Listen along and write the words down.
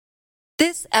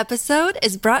This episode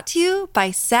is brought to you by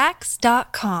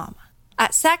Sax.com.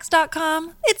 At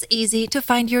Sax.com, it's easy to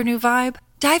find your new vibe.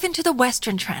 Dive into the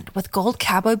Western trend with gold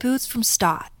cowboy boots from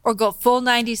Stott, or go full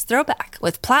 90s throwback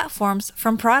with platforms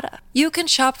from Prada. You can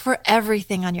shop for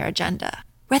everything on your agenda,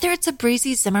 whether it's a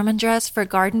breezy Zimmermann dress for a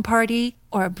garden party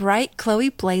or a bright Chloe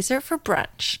blazer for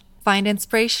brunch. Find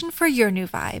inspiration for your new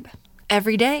vibe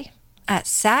every day at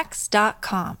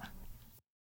Sax.com.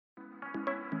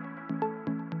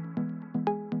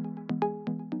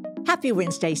 Happy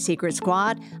Wednesday, Secret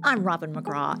Squad. I'm Robin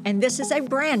McGraw, and this is a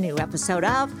brand new episode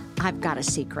of I've Got a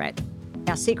Secret.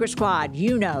 Now, Secret Squad,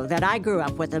 you know that I grew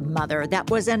up with a mother that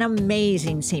was an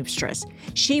amazing seamstress.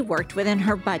 She worked within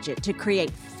her budget to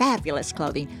create fabulous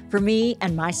clothing for me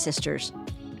and my sisters.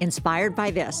 Inspired by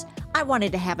this, I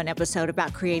wanted to have an episode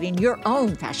about creating your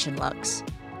own fashion looks.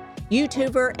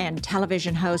 YouTuber and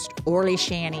television host Orly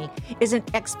Shani is an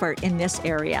expert in this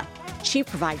area. She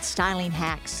provides styling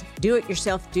hacks,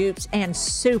 do-it-yourself dupes, and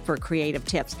super creative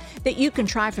tips that you can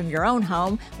try from your own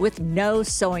home with no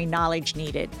sewing knowledge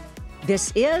needed.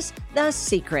 This is the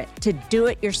secret to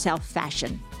do-it-yourself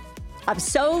fashion. I'm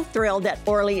so thrilled that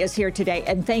Orly is here today,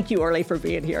 and thank you, Orly, for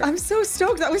being here. I'm so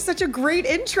stoked. That was such a great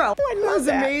intro. I love that. Was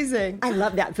that. Amazing. I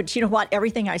love that. But you know what?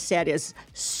 Everything I said is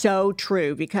so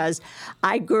true because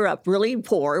I grew up really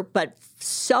poor, but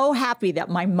so happy that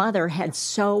my mother had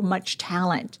so much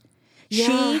talent. Yeah.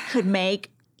 She could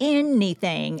make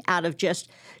anything out of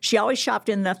she always shopped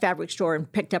in the fabric store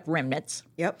and picked up remnants.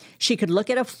 Yep. She could look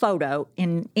at a photo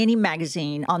in any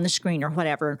magazine on the screen or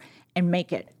whatever and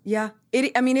make it. Yeah.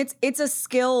 It's a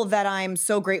skill that I'm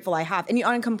so grateful I have. And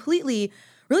I'm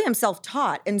I'm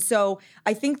self-taught. And so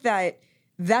I think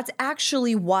that's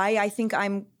actually why I think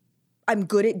I'm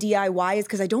good at DIY is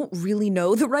because I don't really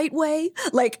know the right way.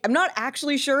 Like, I'm not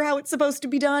actually sure how it's supposed to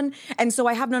be done. And so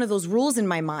I have none of those rules in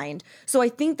my mind. So I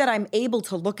think that I'm able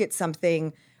to look at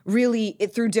something really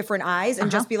through different eyes and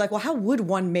just be like, well, how would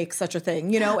one make such a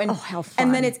thing? And how fun.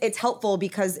 And then it's helpful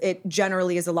because it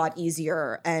generally is a lot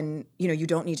easier and, you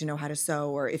don't need to know how to sew,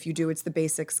 or if you do, it's the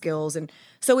basic skills. And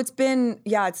so it's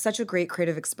such a great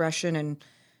creative expression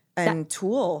and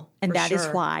tool. And that is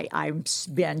sure. why I've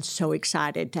been so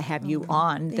excited to have you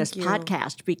on this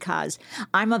podcast, because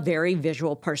I'm a very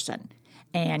visual person.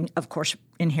 And, of course,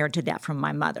 inherited that from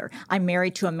my mother. I'm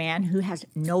married to a man who has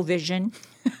no vision,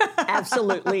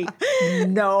 absolutely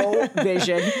no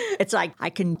vision. It's like I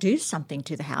can do something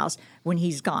to the house when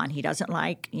he's gone. He doesn't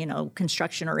like,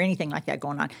 construction or anything like that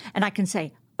going on. And I can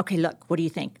say, okay, look, what do you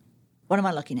think? What am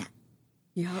I looking at?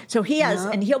 Yeah. So he has,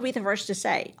 and he'll be the first to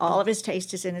say, all of his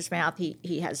taste is in his mouth.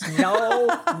 He has no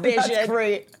vision. That's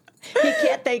great. He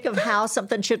can't think of how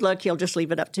something should look. He'll just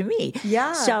leave it up to me.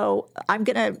 Yeah. So I'm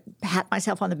going to pat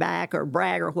myself on the back or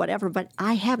brag or whatever, but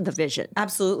I have the vision.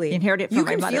 Absolutely. Inherited from my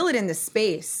mother. You can feel it in the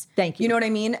space. Thank you. You know what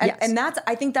I mean? Yes. And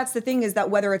I think that's the thing, is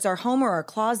that whether it's our home or our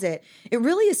closet, it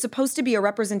really is supposed to be a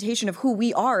representation of who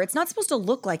we are. It's not supposed to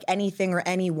look like anything or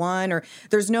anyone, or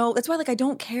that's why I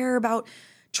don't care about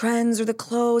trends or the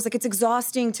clothes. It's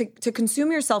exhausting to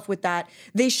consume yourself with that.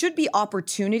 They should be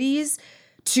opportunities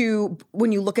to,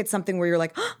 when you look at something where you're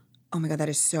like, oh my God, that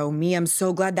is so me. I'm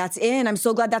so glad that's in. I'm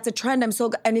so glad that's a trend.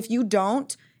 And if you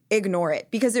don't, ignore it,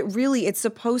 because it's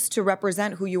supposed to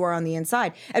represent who you are on the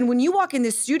inside. And when you walk in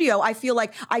this studio, I feel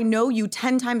like I know you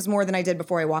 10 times more than I did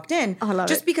before I walked in. I love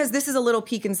just it. because this is a little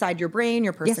peek inside your brain,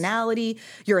 your personality,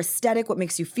 your aesthetic, what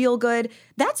makes you feel good.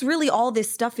 That's really all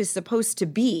this stuff is supposed to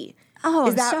be. Oh,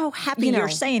 I'm so happy you're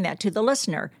saying that to the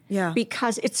listener. Yeah.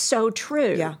 Because it's so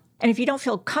true. Yeah. And if you don't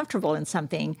feel comfortable in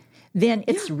something, then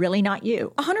it's really not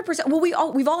you. 100%. Well,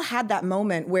 we've all had that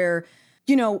moment where,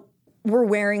 we're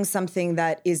wearing something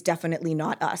that is definitely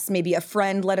not us. Maybe a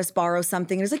friend let us borrow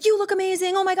something and is like, you look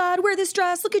amazing. Oh my God, wear this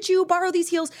dress. Look at you, borrow these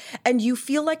heels. And you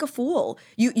feel like a fool.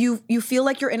 You feel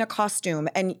like you're in a costume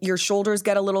and your shoulders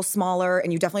get a little smaller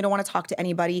and you definitely don't want to talk to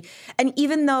anybody. And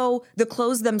even though the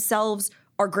clothes themselves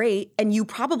are great and you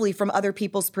probably from other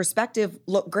people's perspective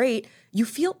look great, you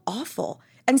feel awful.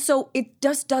 And so it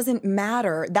just doesn't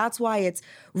matter. That's why it's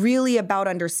really about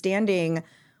understanding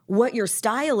what your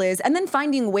style is and then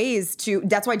finding ways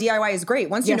that's why DIY is great.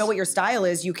 Once you know what your style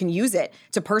is, you can use it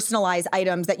to personalize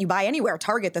items that you buy anywhere,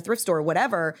 Target, the thrift store,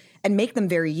 whatever, and make them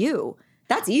very you.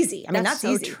 That's easy. That's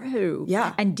so easy. True.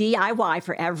 Yeah. And DIY,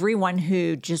 for everyone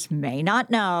who just may not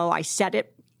know, I said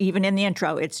it even in the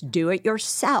intro, it's do it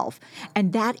yourself.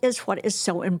 And that is what is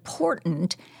so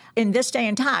important. in this day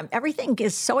and time, everything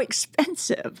is so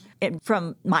expensive. And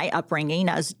from my upbringing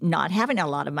as not having a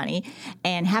lot of money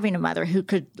and having a mother who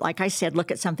could, like I said,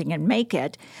 look at something and make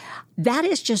it, that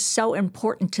is just so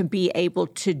important to be able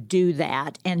to do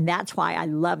that. And that's why I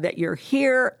love that you're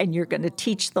here and you're going to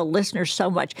teach the listeners so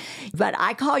much. But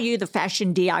I call you the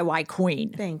fashion DIY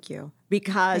queen. Thank you.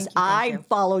 Because I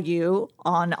follow you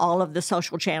on all of the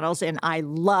social channels and I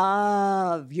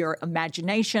love your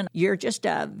imagination. You're just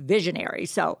a visionary.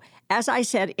 So, as I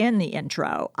said in the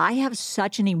intro, I have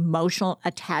such an emotional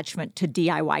attachment to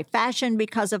DIY fashion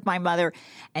because of my mother.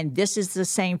 And this is the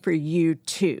same for you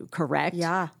too, correct?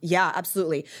 Yeah,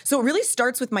 absolutely. So it really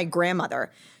starts with my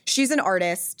grandmother. She's an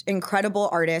artist, incredible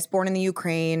artist, born in the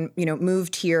Ukraine,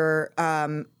 moved here,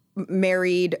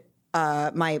 married.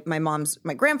 My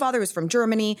grandfather was from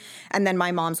Germany, and then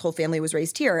my mom's whole family was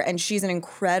raised here. And she's an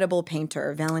incredible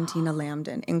painter, Valentina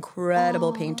Lambden,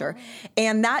 incredible painter.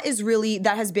 And that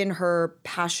has been her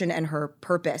passion and her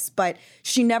purpose. But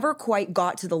she never quite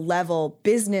got to the level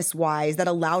business-wise that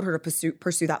allowed her to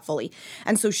pursue that fully.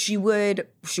 And so she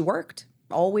worked.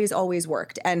 Always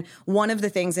worked. And one of the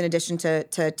things, in addition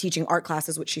to teaching art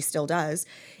classes, which she still does,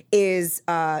 is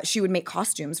she would make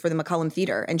costumes for the McCullum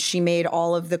Theater. And she made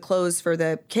all of the clothes for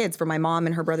the kids, for my mom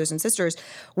and her brothers and sisters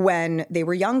when they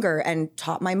were younger, and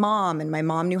taught my mom. And my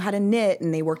mom knew how to knit,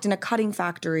 and they worked in a cutting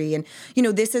factory. And,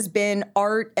 this has been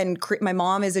art. And my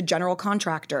mom is a general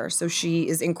contractor. So she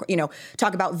is,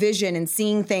 talk about vision and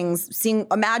seeing things,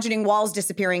 imagining walls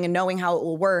disappearing and knowing how it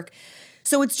will work.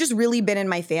 So it's just really been in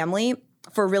my family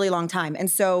for a really long time. And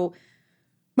so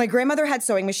my grandmother had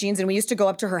sewing machines, and we used to go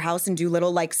up to her house and do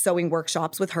little sewing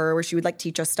workshops with her where she would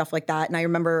teach us stuff like that. And I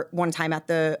remember one time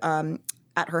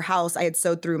at her house, I had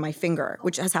sewed through my finger,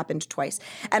 which has happened twice.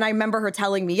 And I remember her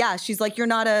telling me, she's like, you're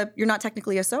not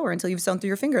technically a sewer until you've sewn through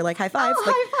your finger. High five.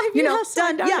 High five.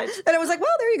 Done. Yeah. And I was like,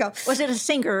 well, there you go. Was it a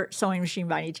Singer sewing machine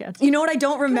by any chance? You know what? I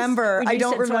don't remember. I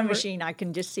don't remember. Sewing machine, I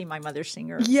can just see my mother's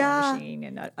Singer sewing machine.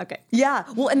 And, okay. Yeah.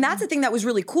 Well, and that's the thing that was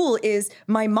really cool is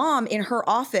my mom in her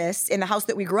office in the house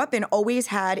that we grew up in always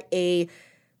had a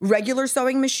regular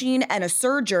sewing machine and a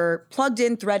serger plugged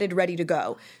in, threaded, ready to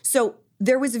go. So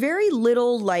there was very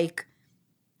little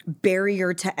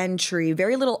barrier to entry,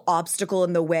 very little obstacle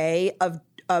in the way of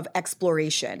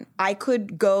exploration. I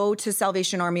could go to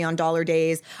Salvation Army on dollar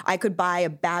days. I could buy a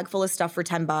bag full of stuff for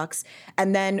 $10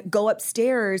 and then go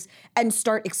upstairs and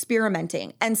start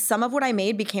experimenting. And some of what I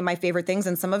made became my favorite things,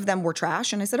 and some of them were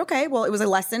trash. And I said, okay, well, it was a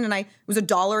lesson, and it was a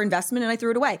 $1 investment, and I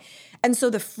threw it away. And so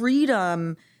the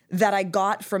freedom that I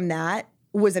got from that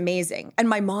was amazing. And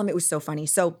my mom, it was so funny.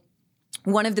 So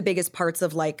one of the biggest parts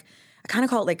of I kind of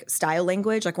call it style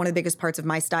language. One of the biggest parts of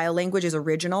my style language is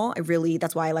original.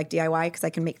 That's why I like DIY, because I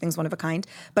can make things one of a kind.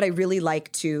 But I really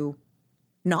like to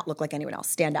not look like anyone else,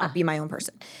 stand out, be my own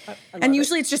person. And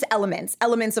usually it's just elements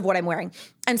of what I'm wearing.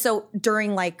 And so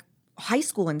during high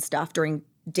school and stuff, during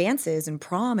dances and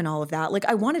prom and all of that,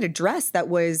 I wanted a dress that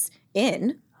was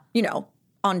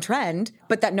on trend,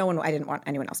 but that I didn't want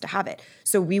anyone else to have it.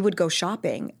 So we would go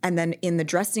shopping, and then in the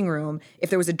dressing room,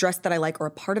 if there was a dress that I like or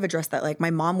a part of a dress that I like,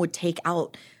 my mom would take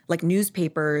out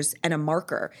newspapers and a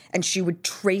marker, and she would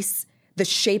trace the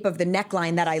shape of the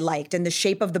neckline that I liked and the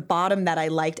shape of the bottom that I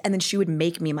liked, and then she would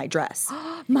make me my dress.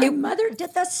 My mother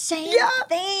did the same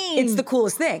thing. It's the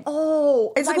coolest thing.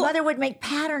 Oh, my mother would make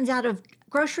patterns out of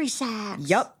grocery sacks.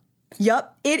 Yep.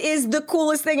 It is the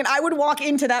coolest thing. And I would walk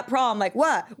into that prom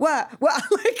what?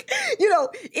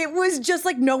 It was just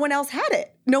no one else had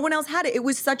it. No one else had it. It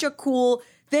was such a cool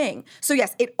thing. So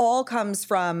yes, it all comes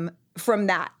from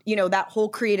that, that whole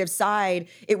creative side.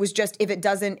 It was just, if it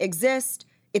doesn't exist,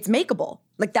 it's makeable.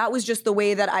 That was just the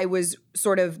way that I was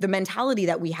sort of, the mentality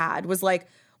that we had was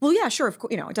well, yeah, sure. Of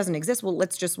course, it doesn't exist. Well,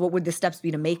 what would the steps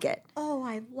be to make it? Oh,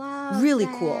 I love really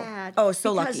that. Cool. Oh,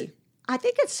 so lucky. I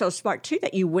think it's so smart, too,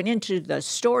 that you went into the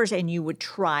stores and you would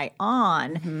try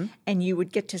on and you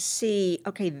would get to see,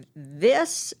 okay,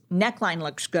 this neckline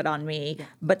looks good on me,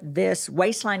 but this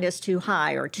waistline is too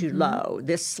high or too low.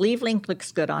 This sleeve length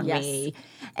looks good on me.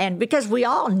 And because we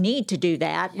all need to do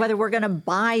that, whether we're going to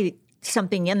buy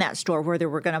something in that store, whether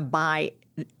we're going to buy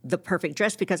the perfect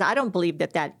dress, because I don't believe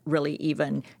that really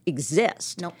even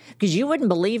exists. Nope. Because you wouldn't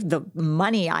believe the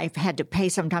money I've had to pay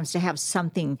sometimes to have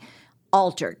something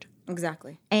altered.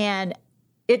 Exactly. And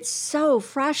it's so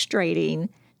frustrating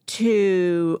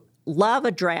to love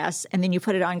a dress and then you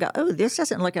put it on and go, oh, this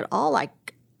doesn't look at all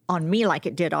on me like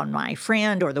it did on my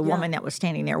friend or the woman that was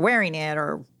standing there wearing it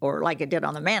or like it did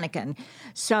on the mannequin.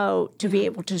 So to be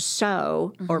able to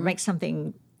sew or make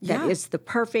something that is the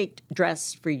perfect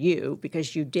dress for you,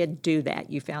 because you did do that.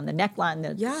 You found the neckline,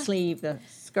 the sleeve, the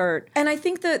skirt. And I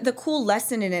think the cool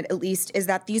lesson in it, at least, is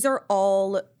that these are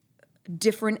all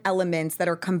different elements that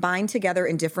are combined together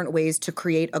in different ways to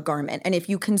create a garment. And if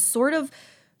you can sort of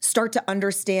start to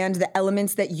understand the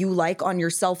elements that you like on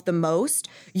yourself the most,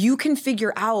 you can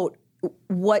figure out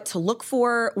what to look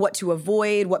for, what to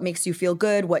avoid, what makes you feel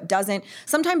good, what doesn't.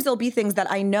 Sometimes there'll be things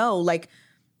that I know, like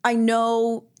I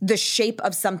know the shape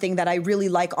of something that I really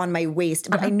like on my waist,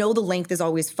 but I know the length is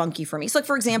always funky for me. So like,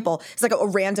 for example, it's like a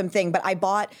random thing, but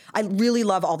I really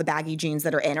love all the baggy jeans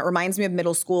that are in. It reminds me of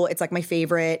middle school. It's like my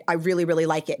favorite. I really, really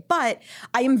like it. But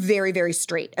I am very, very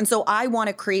straight. And so I want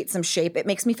to create some shape. It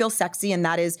makes me feel sexy. And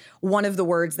that is one of the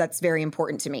words that's very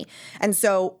important to me. And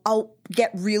so it'll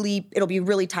be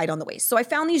really tight on the waist. So I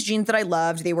found these jeans that I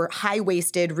loved. They were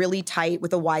high-waisted, really tight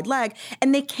with a wide leg.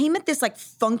 And they came at this like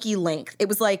funky length. It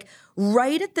was like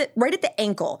right at the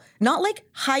ankle, not like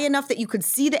high enough that you could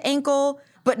see the ankle,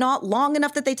 but not long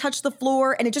enough that they touched the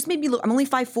floor. And it just made me look, I'm only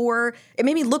 5'4". It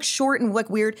made me look short and look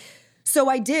weird. So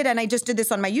I did, and I just did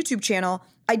this on my YouTube channel.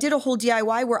 I did a whole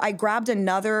DIY where I grabbed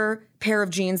another pair of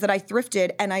jeans that I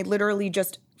thrifted and I literally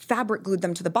just fabric glued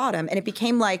them to the bottom, and it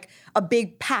became like a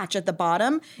big patch at the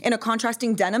bottom in a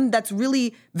contrasting denim that's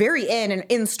really very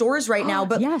in stores right now.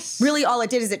 But really all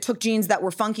it did is it took jeans that were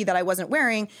funky that I wasn't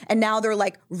wearing, and now they're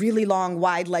like really long,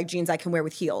 wide leg jeans I can wear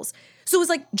with heels. So it was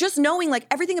like just knowing like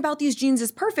everything about these jeans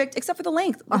is perfect except for the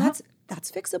length. Well,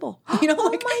 that's fixable. You know,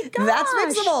 like my gosh. That's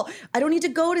fixable. I don't need to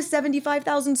go to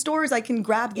 75,000 stores. I can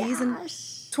grab these and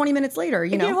 20 minutes later,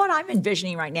 you know. You know what I'm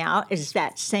envisioning right now is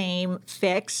that same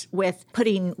fix with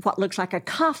putting what looks like a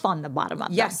cuff on the bottom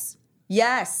of them.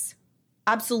 Yes,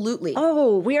 absolutely.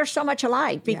 Oh, we are so much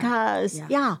alike because,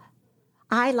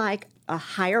 I like a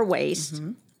higher waist,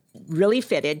 really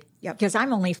fitted, because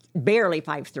I'm only barely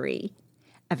 5'3",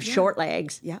 have short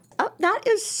legs. Yeah. Oh, that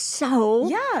is so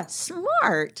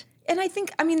smart. And I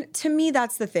think, to me,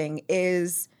 that's the thing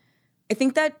is I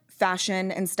think that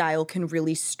fashion and style can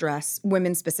really stress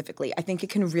women specifically. I think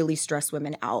it can really stress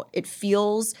women out. It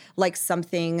feels like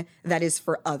something that is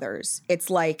for others. It's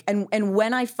like, and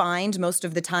when I find most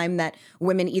of the time that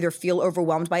women either feel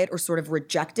overwhelmed by it or sort of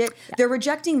reject it, they're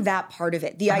rejecting that part of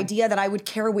it. The idea that I would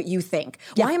care what you think.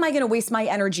 Why am I going to waste my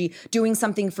energy doing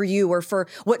something for you or for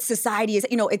what society is?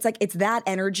 You know, it's like, it's that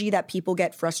energy that people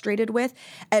get frustrated with.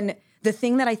 And the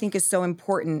thing that I think is so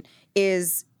important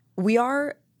is we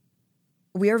are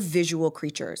visual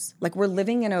creatures. Like we're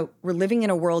living in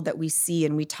a world that we see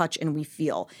and we touch and we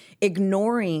feel.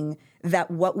 Ignoring that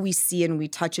what we see and we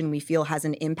touch and we feel has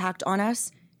an impact on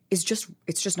us it's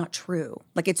just not true.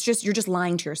 Like you're just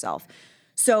lying to yourself.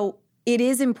 So it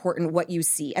is important what you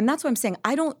see. And that's what I'm saying.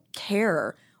 I don't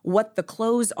care what the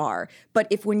clothes are, but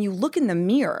if when you look in the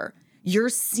mirror, you're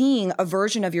seeing a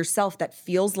version of yourself that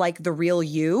feels like the real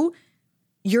you,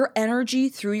 your energy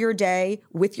through your day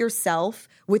with yourself,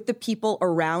 with the people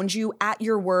around you, at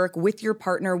your work, with your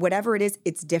partner, whatever it is,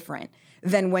 it's different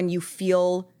than when you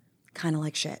feel kind of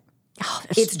like shit. Oh,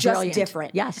 it's just brilliant.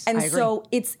 Different. Yes, and I agree. So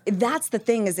that's the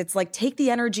thing is it's like take the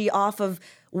energy off of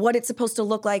what it's supposed to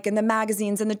look like and the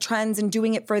magazines and the trends and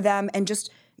doing it for them and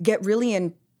just get really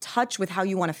in touch with how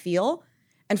you want to feel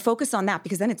and focus on that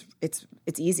because then it's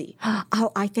easy.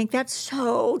 Oh, I think that's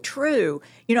so true.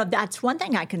 You know, that's one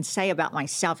thing I can say about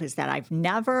myself is that I've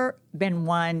never been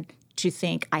one to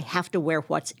think I have to wear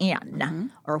what's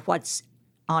in or what's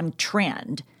on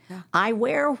trend. Yeah. I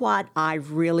wear what I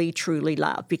really, truly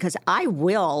love because I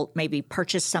will maybe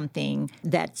purchase something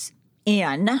that's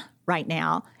in right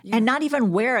now and not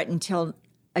even wear it until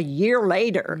a year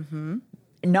later,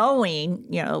 knowing,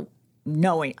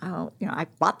 I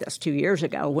bought this 2 years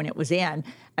ago when it was in,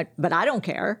 but I don't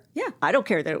care. Yeah. I don't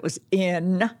care that it was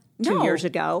in 2 years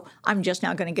ago. I'm just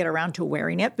now going to get around to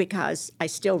wearing it because I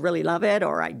still really love it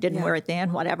or I didn't wear it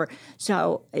then, whatever.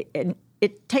 So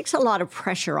it takes a lot of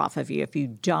pressure off of you if you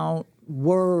don't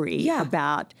worry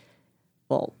about,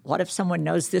 well, what if someone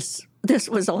knows this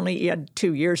was only in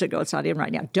 2 years ago, it's not in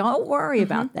right now. Don't worry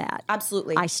about that.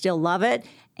 Absolutely. I still love it,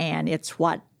 and it's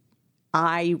what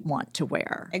I want to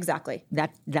wear. Exactly.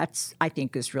 That's I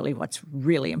think is really what's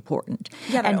really important.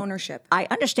 Yeah, that ownership. I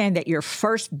understand that your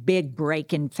first big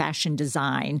break in fashion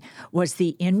design was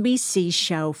the NBC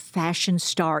show Fashion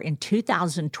Star in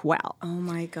 2012. Oh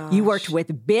my gosh. You worked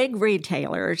with big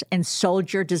retailers and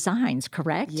sold your designs,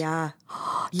 correct? Yeah.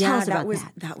 Tell us about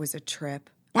that. That was a trip.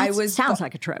 Sounds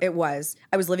like a trip. It was.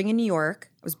 I was living in New York.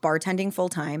 I was bartending full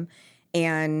time.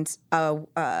 And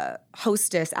a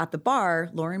hostess at the bar,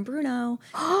 Lauren Bruno,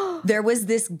 there was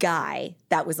this guy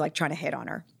that was like trying to hit on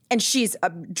her. And she's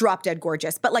drop dead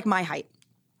gorgeous, but like my height.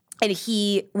 And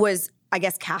he was I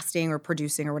guess, casting or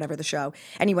producing or whatever the show.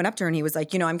 And he went up to her and he was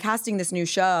like, I'm casting this new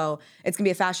show. It's going to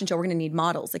be a fashion show. We're going to need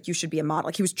models. Like, you should be a model.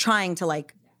 Like, he was trying to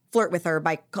like flirt with her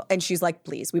and she's like,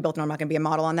 please, we both know I'm not going to be a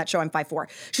model on that show. I'm 5'4".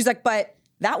 She's like, but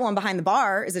that one behind the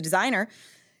bar is a designer.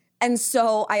 And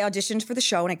so I auditioned for the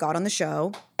show and I got on the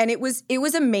show and it was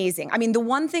amazing. I mean, the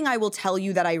one thing I will tell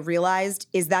you that I realized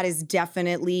is that is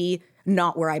definitely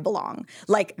not where I belong.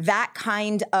 Like, that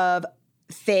kind of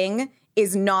thing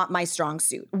is not my strong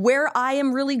suit. Where I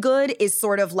am really good is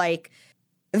sort of like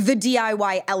the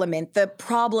DIY element, the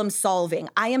problem solving.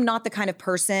 I am not the kind of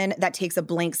person that takes a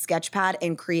blank sketch pad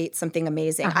and creates something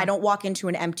amazing. I don't walk into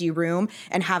an empty room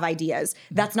and have ideas.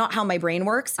 That's not how my brain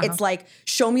works. It's like,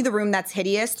 show me the room that's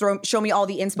hideous, show me all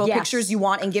the inspo pictures you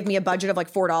want and give me a budget of like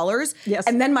 $4. Yes.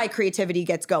 And then my creativity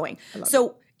gets going.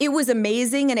 So it was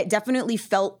amazing and it definitely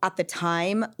felt at the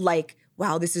time like,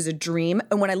 wow, this is a dream.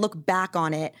 And when I look back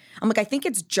on it, I'm like, I think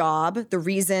it's job. The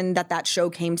reason that show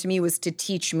came to me was to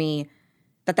teach me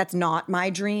that that's not my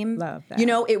dream. Love that.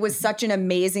 It was such an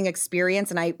amazing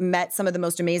experience and I met some of the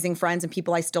most amazing friends and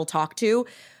people I still talk to.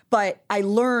 But I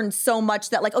learned so much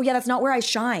that like, oh yeah, that's not where I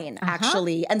shine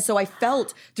actually. And so I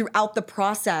felt throughout the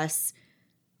process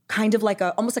kind of like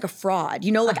almost like a fraud.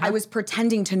 I was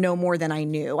pretending to know more than I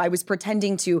knew. I was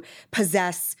pretending to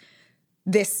possess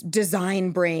this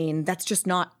design brain. That's just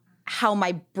not how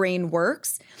my brain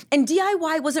works. And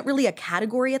DIY wasn't really a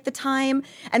category at the time.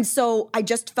 And so I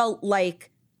just felt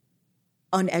like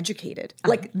uneducated.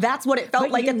 Like, that's what it felt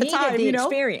like at the time. You needed the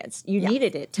experience. You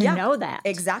needed it to know that.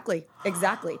 Exactly.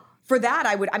 For that,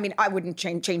 I wouldn't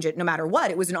change it no matter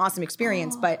what. It was an awesome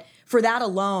experience. But for that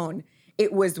alone,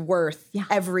 it was worth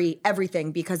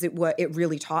everything because it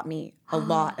really taught me a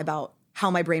lot about how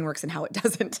my brain works and how it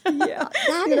doesn't.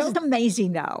 That is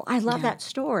amazing, though. I love that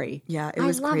story. Yeah, it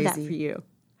was crazy. I love that for you.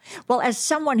 Well, as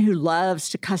someone who loves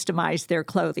to customize their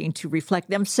clothing to reflect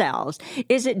themselves,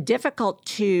 is it difficult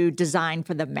to design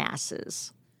for the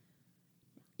masses?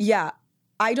 Yeah,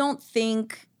 I don't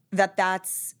think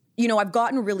that's... I've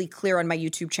gotten really clear on my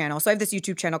YouTube channel. So I have this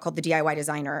YouTube channel called The DIY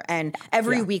Designer, and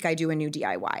every week I do a new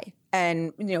DIY.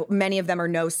 And, many of them are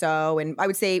no-sew, and I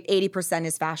would say 80%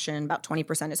 is fashion, about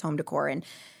 20% is home decor. And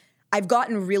I've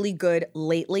gotten really good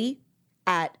lately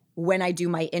at, when I do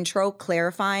my intro,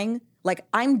 clarifying, like,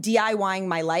 I'm DIYing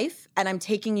my life, and I'm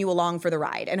taking you along for the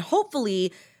ride. And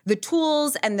hopefully the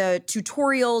tools and the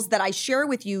tutorials that I share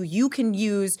with you, you can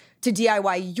use to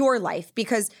DIY your life,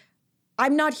 because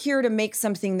I'm not here to make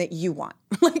something that you want.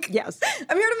 Yes.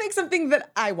 I'm here to make something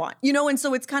that I want, and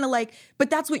so it's kind of like, but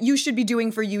that's what you should be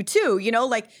doing for you too,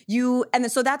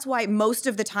 so that's why most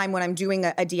of the time when I'm doing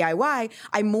a DIY,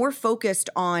 I'm more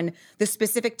focused on the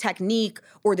specific technique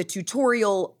or the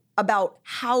tutorial about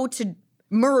how to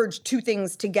merge two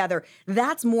things together.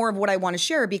 That's more of what I want to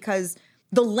share because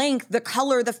the length, the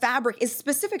color, the fabric is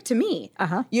specific to me,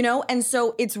 and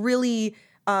so it's really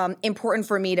important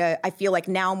for me to, I feel like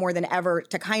now more than ever,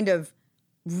 to kind of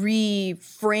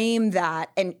reframe that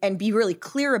and be really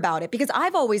clear about it, because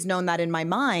I've always known that in my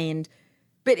mind.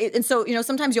 But so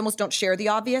sometimes you almost don't share the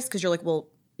obvious because you're like, well,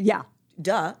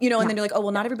 duh, and then you're like, oh,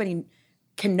 well, not everybody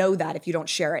can know that if you don't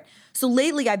share it. So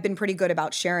lately I've been pretty good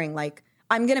about sharing, like,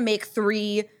 I'm going to make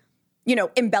 3,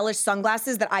 embellished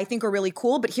sunglasses that I think are really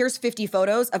cool, but here's 50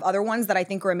 photos of other ones that I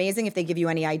think are amazing if they give you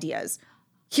any ideas.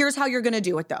 Here's how you're going to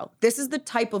do it, though. This is the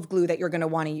type of glue that you're going to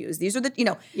want to use. These are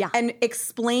the, and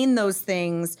explain those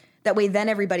things. That way, then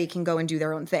everybody can go and do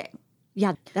their own thing.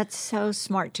 Yeah, that's so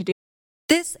smart to do.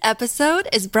 This episode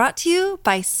is brought to you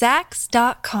by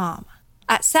Saks.com.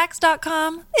 At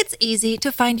Saks.com, it's easy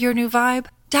to find your new vibe.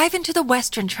 Dive into the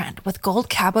Western trend with gold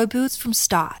cowboy boots from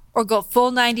Stott, or go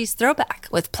full 90s throwback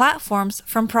with platforms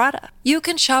from Prada. You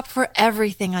can shop for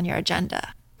everything on your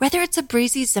agenda, whether it's a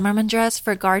breezy Zimmermann dress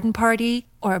for a garden party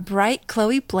or a bright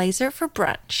Chloe blazer for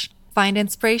brunch. Find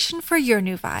inspiration for your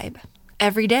new vibe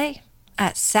every day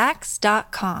at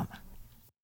Saks.com.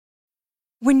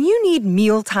 When you need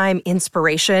mealtime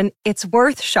inspiration, it's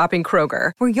worth shopping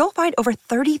Kroger, where you'll find over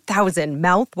 30,000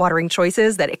 mouth-watering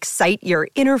choices that excite your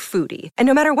inner foodie. And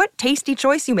no matter what tasty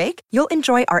choice you make, you'll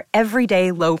enjoy our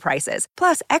everyday low prices,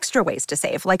 plus extra ways to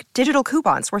save, like digital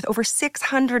coupons worth over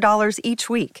 $600 each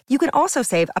week. You can also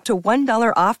save up to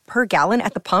 $1 off per gallon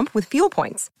at the pump with fuel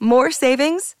points. More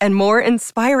savings and more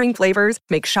inspiring flavors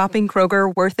make shopping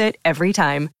Kroger worth it every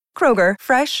time. Kroger,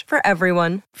 fresh for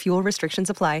everyone. Fuel restrictions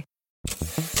apply.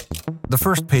 The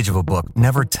first page of a book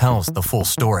never tells the full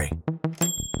story.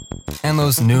 And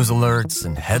those news alerts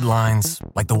and headlines,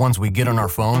 like the ones we get on our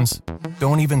phones,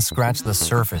 don't even scratch the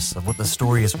surface of what the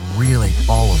story is really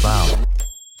all about.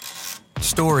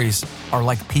 Stories are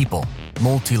like people,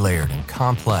 multi-layered and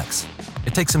complex.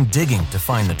 It takes some digging to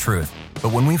find the truth,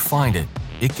 but when we find it,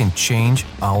 it can change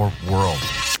our world.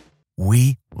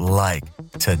 We like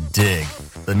to dig.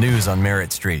 The news on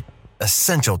Merritt Street.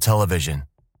 Essential television.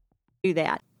 Do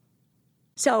that.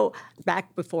 So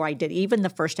back before I did even the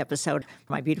first episode,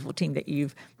 my beautiful team that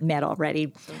you've met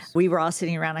already, we were all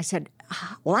sitting around. I said,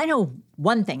 well, I know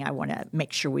one thing I want to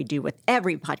make sure we do with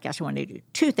every podcast. I want to do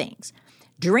two things.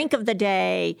 Drink of the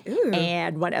day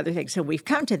and one other thing. So we've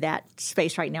come to that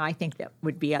space right now. I think that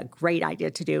would be a great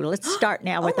idea to do. Let's start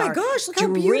now with our look how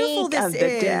beautiful drink this of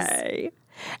the is. day.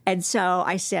 And so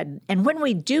I said, and when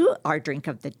we do our drink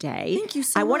of the day, Thank you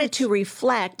so I wanted much. to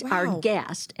reflect our Wow.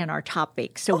 guest and our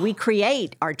topic. So we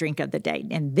create our drink of the day.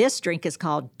 And this drink is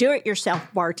called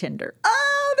Do-It-Yourself Bartender.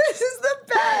 Oh, this is the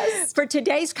best. For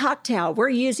today's cocktail, we're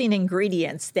using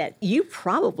ingredients that you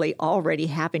probably already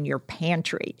have in your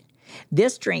pantry.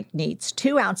 This drink needs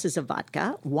 2 ounces of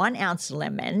vodka, 1 ounce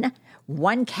lemon,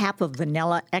 1 cap of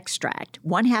vanilla extract,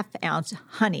 1/2 ounce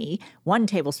honey, 1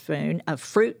 tablespoon of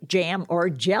fruit jam or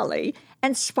jelly,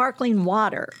 and sparkling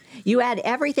water. You add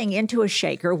everything into a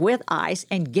shaker with ice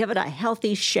and give it a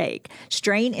healthy shake.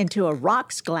 Strain into a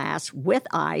rocks glass with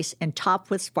ice and top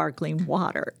with sparkling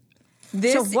water.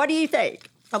 So what do you think?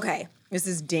 Okay, this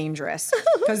is dangerous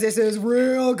because this is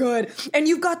real good. And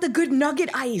you've got the good nugget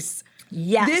ice.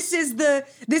 Yes.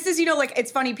 This is, you know, like,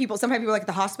 it's funny, sometimes people like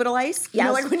the hospital ice. You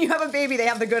know, Yes. like when you have a baby, they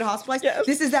have the good hospital ice. Yes.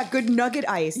 This is that good nugget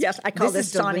ice. Yes, I call this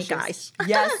is Sonic delicious. ice.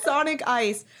 Yes, Sonic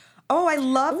ice. Oh, I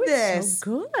love this.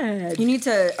 So good. You need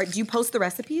to, do you post the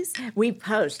recipes? We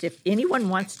post. If anyone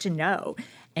wants to know,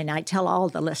 and I tell all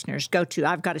the listeners, go to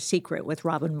I've Got a Secret with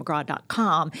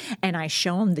RobinMcGraw.com, and I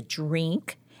show them the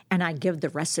drink, and I give the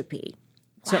recipe.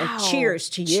 So Wow. cheers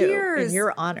to you Cheers. in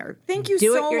your honor. Thank you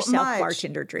Do so it yourself much.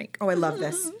 bartender drink. Oh, I love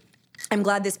this. I'm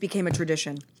glad this became a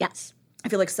tradition. Yes. I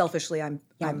feel like selfishly I'm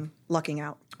lucking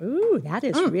out. Ooh, that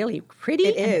is really pretty.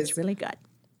 It and is. It's really good.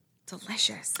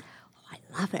 Delicious. Oh,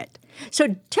 I love it.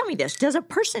 So tell me this. Does a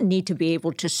person need to be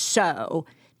able to sew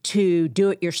to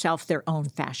do it yourself their own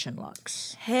fashion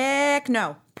looks? Heck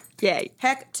no. Yay.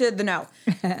 Heck to the no.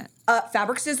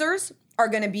 Fabric scissors are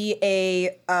going to be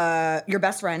your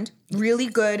best friend. Really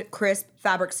good, crisp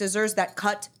fabric scissors that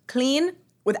cut clean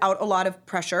without a lot of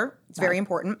pressure. It's very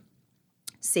important.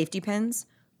 Safety pins,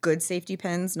 good safety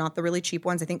pins, not the really cheap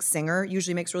ones. I think Singer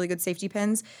usually makes really good safety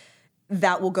pins.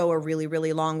 That will go a really,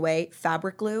 really long way.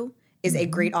 Fabric glue is a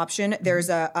great option. There's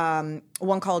a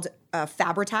one called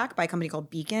Fabri-Tac by a company called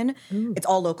Beacon. It's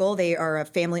all local. They are a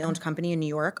family-owned company in New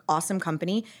York. Awesome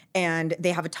company. And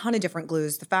they have a ton of different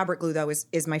glues. The fabric glue, though,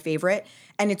 is my favorite.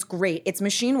 And it's great. It's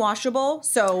machine washable.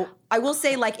 So I will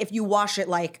say, like, if you wash it,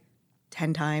 like,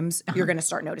 10 times, you're going to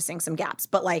start noticing some gaps.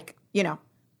 But, like, you know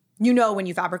when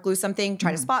you fabric glue something,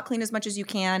 try to spot clean as much as you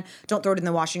can. Don't throw it in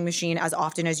the washing machine as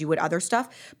often as you would other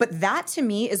stuff. But that, to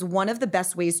me, is one of the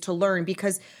best ways to learn,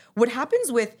 because what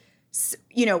happens with,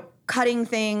 cutting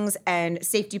things and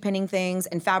safety pinning things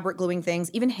and fabric gluing things,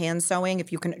 even hand sewing,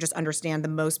 if you can just understand the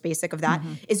most basic of that,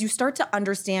 is you start to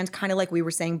understand, kind of like we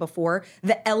were saying before,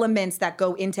 the elements that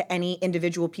go into any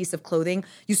individual piece of clothing.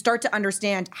 You start to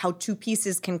understand how 2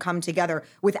 pieces can come together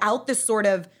without this sort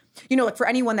of, like for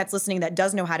anyone that's listening that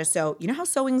does know how to sew, you know how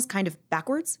sewing's kind of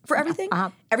backwards for everything?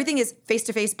 Everything is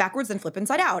face-to-face backwards, then flip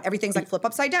inside out. Everything's like flip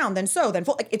upside down, then sew, then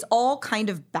fold. Like, it's all kind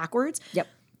of backwards. Yep.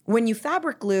 When you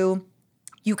fabric glue,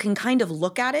 you can kind of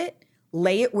look at it,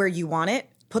 lay it where you want it,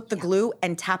 put the glue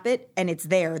and tap it, and it's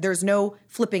there. There's no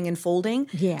flipping and folding.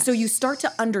 Yes. So you start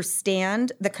to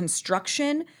understand the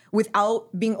construction without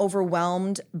being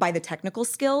overwhelmed by the technical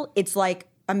skill. It's like,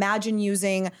 imagine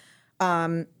using,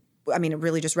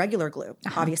 really just regular glue,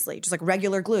 obviously. Just like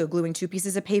regular glue, gluing 2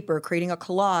 pieces of paper, creating a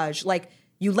collage. Like,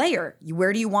 you layer.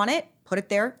 Where do you want it? Put it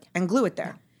there and glue it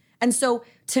there. And so,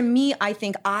 to me, I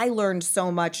think I learned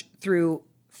so much through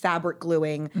fabric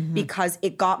gluing because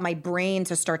it got my brain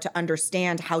to start to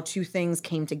understand how 2 things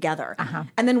came together.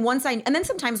 And then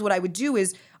sometimes what I would do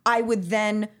is I would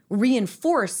then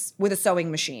reinforce with a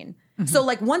sewing machine. So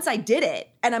like once I did it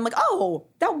and I'm like, oh,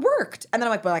 that worked. And then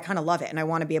I'm like, well, I kind of love it. And I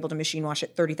want to be able to machine wash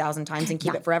it 30,000 times and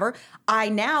keep it forever.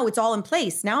 Now it's all in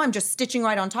place. Now I'm just stitching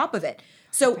right on top of it.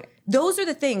 So those are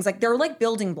the things, like they're like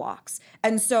building blocks.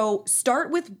 And so start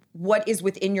with what is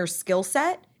within your skill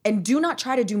set and do not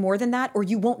try to do more than that or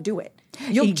you won't do it.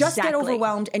 You'll just get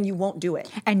overwhelmed and you won't do it.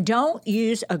 And don't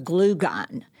use a glue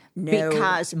gun. No.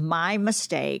 Because my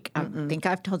mistake, I think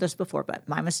I've told this before, but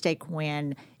my mistake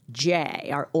when Jay,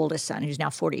 our oldest son, who's now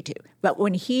 42, but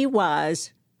when he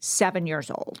was 7 years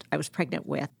old, I was pregnant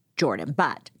with Jordan,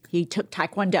 but he took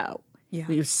Taekwondo. Yeah.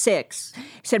 He was 6. He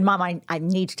said, Mom, I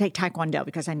need to take Taekwondo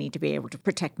because I need to be able to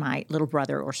protect my little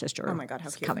brother or sister. Oh, my God, how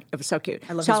cute. It was so cute.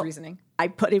 I love his reasoning. I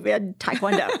put him in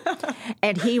Taekwondo.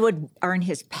 And he would earn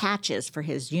his patches for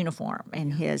his uniform.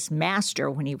 And his master,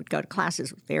 when he would go to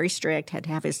classes, was very strict, had to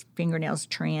have his fingernails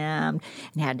trimmed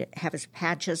and had to have his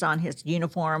patches on his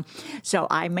uniform. So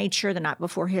I made sure the night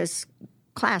before his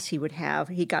class he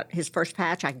got his first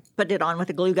patch. I put it on with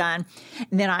a glue gun,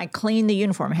 and then I cleaned the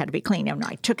uniform. It had to be clean. And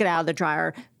I took it out of the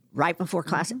dryer right before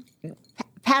class.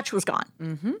 Patch was gone.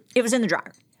 It was in the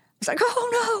dryer. I was like,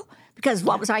 oh no, because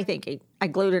what was I thinking? I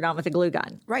glued it on with a glue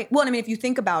gun. Right. Well, I mean, if you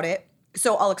think about it,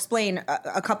 so I'll explain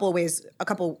a couple of ways,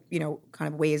 kind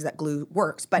of ways that glue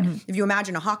works. But if you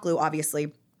imagine a hot glue,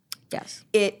 obviously, Yes.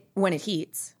 when it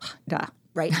heats, Duh.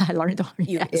 right? I learned the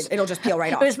yes. It'll just peel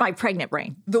right off. It was my pregnant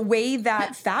brain. The way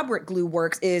that fabric glue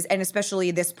works is, and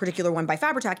especially this particular one by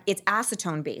Fabri-Tac, it's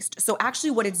acetone based. So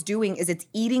actually what it's doing is it's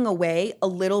eating away a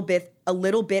little bit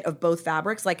of both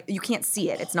fabrics. Like you can't see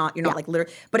it. It's not, you're not like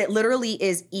literally, but it literally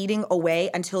is eating away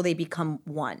until they become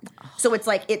one. So it's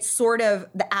like, it's sort of,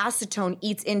 the acetone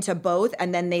eats into both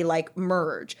and then they like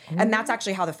merge. And that's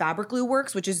actually how the fabric glue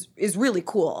works, which is really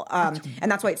cool. And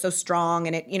that's why it's so strong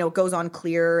and it, goes on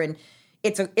clear, and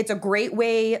it's a great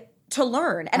way to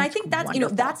learn. And I think that's,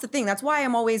 that's the thing. That's why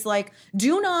I'm always like,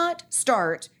 do not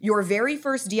start your very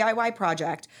first DIY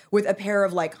project with a pair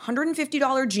of like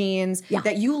 $150 jeans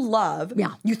that you love.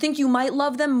 Yeah. You think you might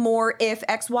love them more if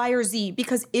X, Y, or Z,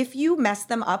 because if you mess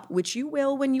them up, which you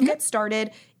will when you get started,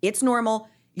 it's normal,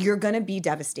 you're going to be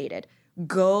devastated.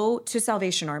 Go to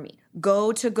Salvation Army.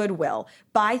 Go to Goodwill.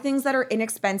 Buy things that are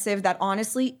inexpensive that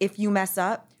honestly, if you mess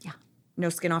up, no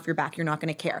skin off your back, you're not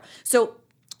going to care. So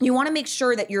you want to make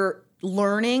sure that you're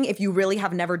learning, if you really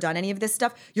have never done any of this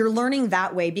stuff, you're learning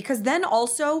that way, because then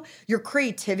also your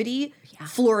creativity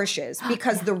flourishes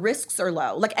because the risks are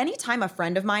low. Like anytime a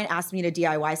friend of mine asks me to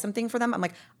DIY something for them, I'm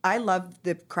like, I love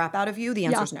the crap out of you. The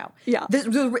answer's no. Yeah.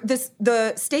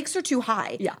 The stakes are too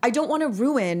high. Yeah. I don't want to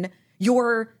ruin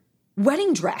your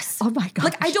wedding dress. Oh my God.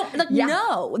 Like I don't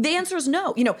no. The answer is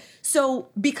no. So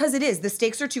because it is, the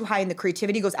stakes are too high and the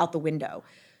creativity goes out the window.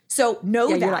 So know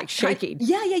that. You're like shaking.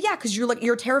 Because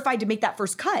you're terrified to make that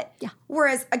first cut. Yeah.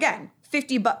 Whereas again,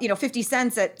 50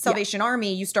 cents at Salvation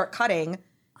Army, you start cutting.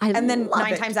 And then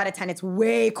 9 times out of 10, it's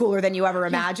way cooler than you ever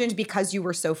imagined because you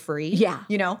were so free. Yeah.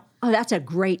 Oh, that's a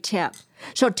great tip.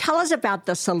 So tell us about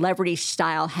the celebrity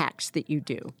style hacks that you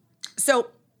do. So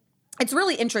it's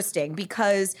really interesting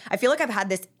because I feel like I've had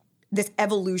this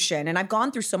evolution, and I've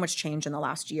gone through so much change in the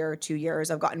last year or 2 years.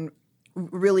 I've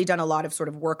really done a lot of sort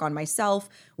of work on myself,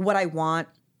 what I want.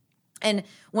 And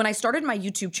when I started my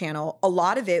YouTube channel, a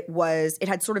lot of it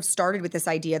had sort of started with this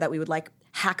idea that we would like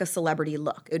hack a celebrity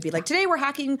look. It would be like, today we're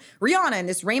hacking Rihanna in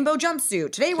this rainbow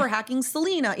jumpsuit. Today we're hacking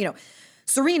Serena,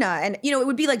 and, it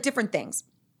would be like different things.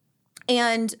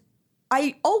 And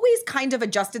I always kind of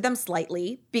adjusted them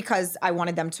slightly because I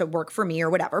wanted them to work for me or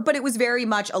whatever. But it was very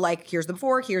much here's the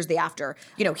before, here's the after.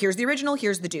 Here's the original,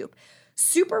 here's the dupe.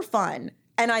 Super fun.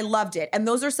 And I loved it. And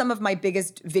those are some of my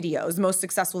biggest videos, most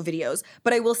successful videos.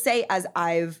 But I will say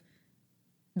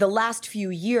the last few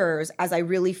years, as I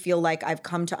really feel like I've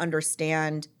come to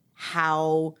understand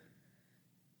how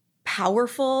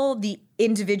powerful the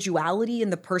individuality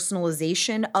and the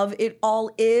personalization of it all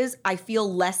is, I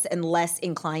feel less and less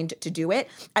inclined to do it.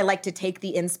 I like to take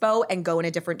the inspo and go in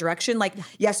a different direction. Like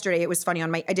yesterday, it was funny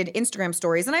I did Instagram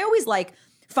stories, and I always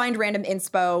find random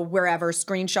inspo wherever,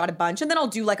 screenshot a bunch, and then I'll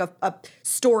do like a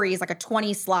stories, like a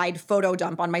 20-slide photo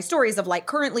dump on my stories of like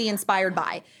currently inspired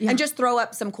by, and just throw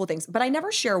up some cool things. But I never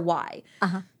share why.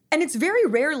 And it's very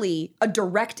rarely a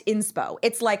direct inspo.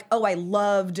 It's like, oh, I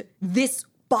loved this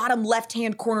bottom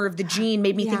left-hand corner of the jean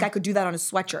made me think I could do that on a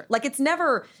sweatshirt. Like it's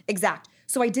never exact.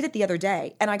 So I did it the other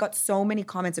day, and I got so many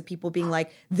comments of people being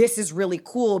like, this is really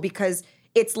cool because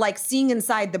it's like seeing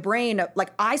inside the brain.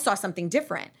 Like I saw something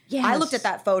different. Yes. I looked at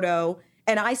that photo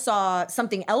and I saw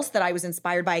something else that I was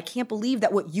inspired by. I can't believe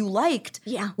that what you liked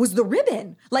was the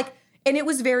ribbon. And it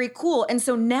was very cool. And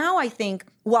so now I think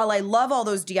while I love all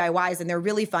those DIYs and they're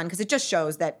really fun because it just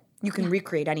shows that you can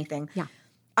recreate anything. Yeah.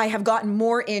 I have gotten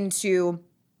more into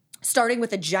starting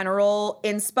with a general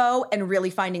inspo and really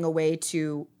finding a way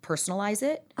to personalize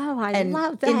it. Oh, I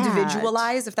love that.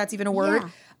 Individualize, if that's even a word.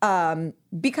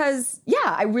 Because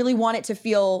I really want it to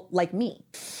feel like me.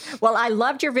 Well, I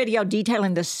loved your video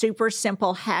detailing the super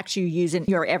simple hacks you use in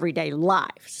your everyday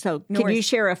life. So can you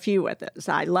share a few with us?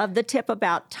 I love the tip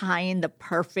about tying the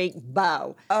perfect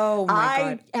bow. Oh my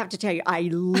God. I have to tell you, I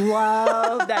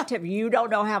love that tip. You don't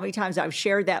know how many times I've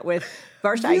shared that with,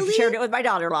 first really? I shared it with my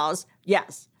daughter-in-laws,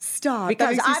 Yes. Stop. That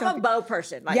Because makes me I'm so a bow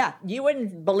person. Like, Yeah. you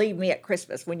wouldn't believe me at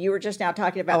Christmas when you were just now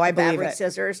talking about Oh, I the believe fabric it.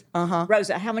 scissors.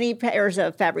 Rosa, how many pairs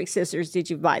of fabric scissors did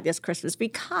you buy this Christmas?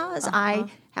 Because I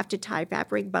have to tie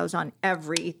fabric bows on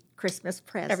every Christmas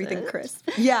present. Everything crisp.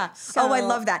 Yeah. So, I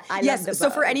love that. I yes. love the So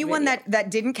for bow anyone video. that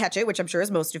didn't catch it, which I'm sure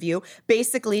is most of you,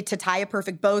 basically to tie a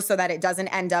perfect bow so that it doesn't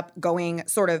end up going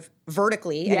sort of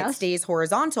vertically and it Yes. stays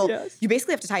horizontal, Yes. you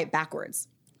basically have to tie it backwards.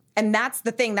 And that's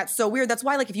the thing that's so weird. That's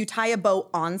why, like, if you tie a bow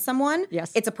on someone,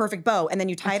 Yes. it's a perfect bow. And then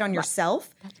you tie it on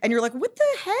yourself, and you're like, what the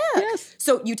heck? Yes.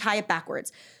 So you tie it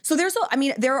backwards. So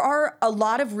there are a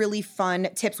lot of really fun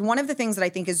tips. One of the things that I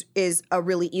think is a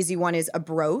really easy one is a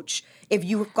brooch. If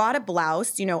you've got a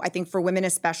blouse, I think for women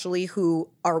especially who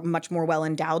are much more well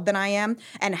endowed than I am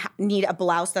and need a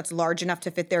blouse that's large enough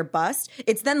to fit their bust,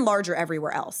 it's then larger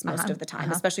everywhere else most of the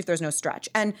time, especially if there's no stretch.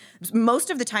 And most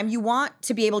of the time you want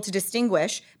to be able to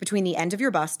distinguish between the end of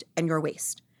your bust and your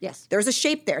waist. Yes. There's a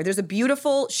shape there. There's a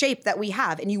beautiful shape that we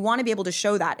have, and you want to be able to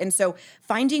show that. And so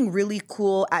finding really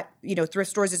cool at,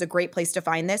 thrift stores is a great place to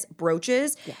find this,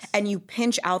 brooches, and you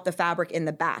pinch out the fabric in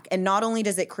the back. And not only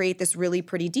does it create this really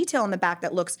pretty detail in the back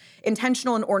that looks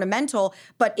intentional and ornamental,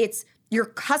 but you're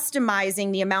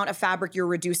customizing the amount of fabric you're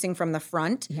reducing from the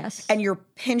front. Yes. And you're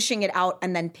pinching it out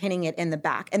and then pinning it in the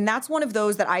back. And that's one of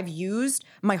those that I've used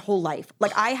my whole life.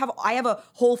 Like I have a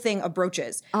whole thing of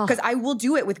brooches because I will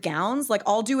do it with gowns. Like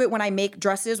I'll do it when I make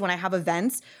dresses, when I have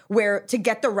events where to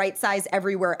get the right size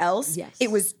everywhere else, it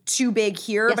was too big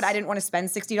here, but I didn't want to spend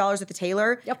 $60 at the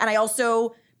tailor. Yep. And I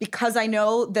also, because I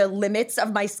know the limits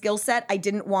of my skill set, I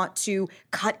didn't want to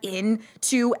cut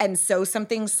into and sew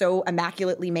something so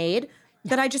immaculately made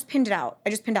that I just pinned it out.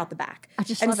 I just pinned out the back.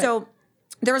 love it.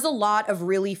 There's a lot of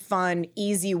really fun,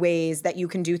 easy ways that you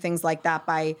can do things like that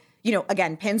by,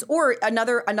 again, pins. Or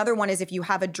another one is if you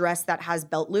have a dress that has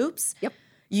belt loops. Yep.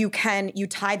 You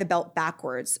tie the belt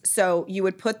backwards. So you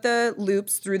would put the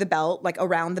loops through the belt, like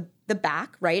around the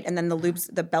back, right? And then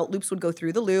the belt loops would go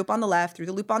through the loop on the left, through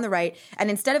the loop on the right. And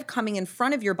instead of coming in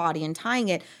front of your body and tying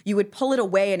it, you would pull it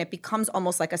away and it becomes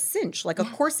almost like a cinch, like a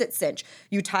corset cinch.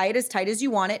 You tie it as tight as you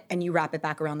want it and you wrap it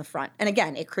back around the front. And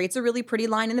again, it creates a really pretty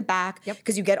line in the back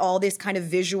because you get all this kind of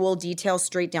visual detail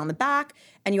straight down the back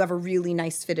and you have a really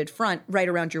nice fitted front right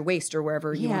around your waist or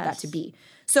wherever you want that to be.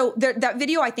 So that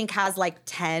video, I think, has like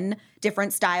 10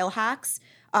 different style hacks,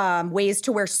 ways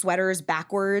to wear sweaters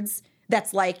backwards.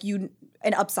 That's like an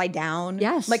upside down.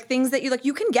 Yes. Like things that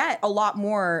you can get a lot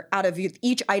more out of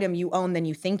each item you own than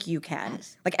you think you can.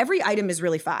 Yes. Like every item is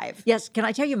really $5. Yes. Can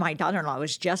I tell you, my daughter-in-law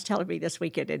was just telling me this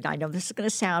weekend, and I know this is going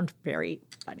to sound very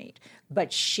funny,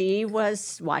 but she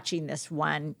was watching this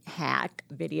one hack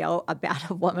video about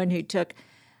a woman who took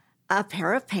a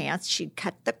pair of pants. She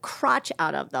cut the crotch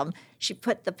out of them. She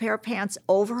put the pair of pants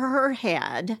over her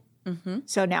head. Mm-hmm.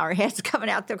 So now her head's coming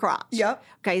out the crotch. Yep.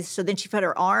 Okay, so then she put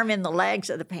her arm in the legs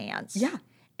of the pants. Yeah.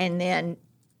 And then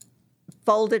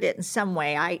folded it in some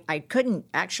way. I couldn't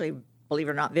actually, believe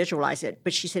it or not, visualize it,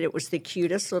 but she said it was the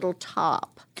cutest little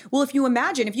top. Well, if you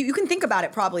imagine, if you can think about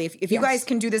it probably, if you guys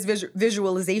can do this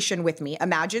visualization with me,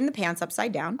 imagine the pants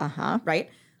upside down, right?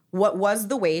 What was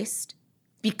the waist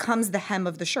becomes the hem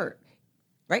of the shirt,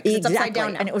 right? 'Cause it's upside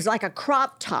down now. And it was like a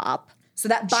crop top. So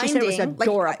that binding, She said it was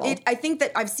adorable. I think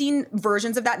that I've seen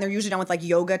versions of that, and they're usually done with like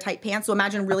yoga type pants. So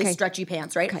imagine really stretchy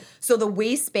pants, right? Okay. So the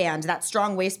waistband, that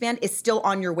strong waistband, is still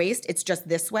on your waist. It's just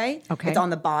this way. Okay. It's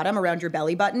on the bottom around your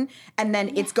belly button, and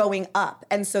then it's going up.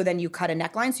 And so then you cut a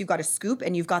neckline, so you've got a scoop,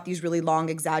 and you've got these really long,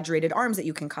 exaggerated arms that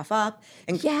you can cuff up.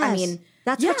 And Yes. I mean,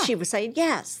 that's what she was saying.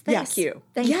 Yes. Thank you.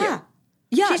 Thank you.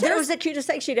 Yeah. She said it was the cutest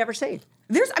thing she'd ever seen.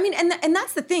 And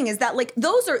that's the thing is that like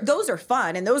those are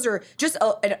fun and those are just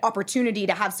an opportunity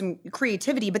to have some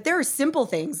creativity. But there are simple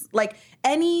things like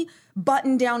any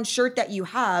button-down shirt that you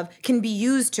have can be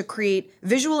used to create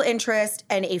visual interest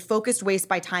and a focused waist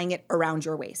by tying it around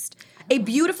your waist. A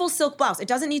beautiful silk blouse. It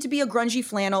doesn't need to be a grungy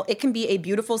flannel. It can be a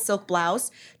beautiful silk blouse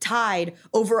tied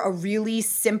over a really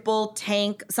simple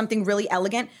tank, something really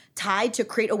elegant, tied to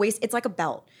create a waist. It's like a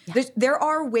belt. Yeah. There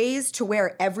are ways to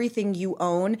wear everything you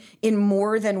own in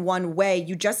more than one way.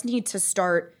 You just need to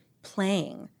start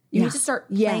playing. You need to start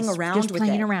playing around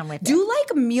with it. Do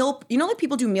like meal, like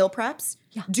people do meal preps?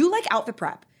 Yeah. Do like outfit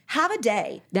prep. Have a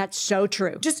day. That's so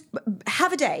true. Just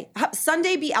have a day.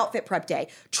 Sunday be outfit prep day.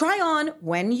 Try on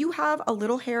when you have a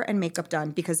little hair and makeup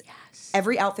done because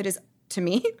every outfit is, to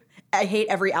me, I hate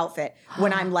every outfit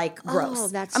when I'm like gross. Oh,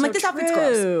 that's I'm like, so this outfit's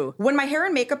true. gross. When my hair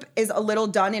and makeup is a little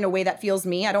done in a way that feels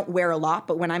me, I don't wear a lot,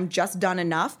 but when I'm just done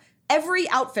enough, every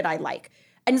outfit I like.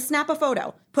 and snap a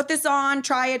photo. Put this on,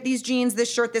 try it, these jeans,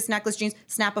 this shirt, this necklace, jeans,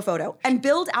 snap a photo. And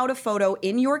build out a photo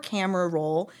in your camera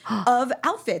roll of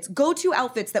outfits. Go-to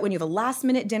outfits that when you have a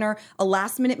last-minute dinner, a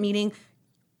last-minute meeting,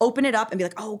 open it up and be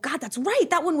like, oh, God, that's right.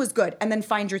 That one was good. And then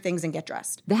find your things and get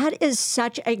dressed. That is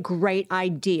such a great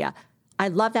idea. I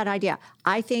love that idea.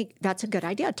 I think that's a good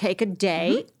idea. Take a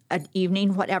day, an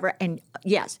evening, whatever, and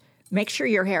yes, make sure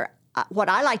your hair, what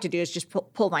I like to do is just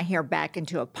pull my hair back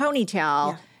into a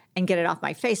ponytail and get it off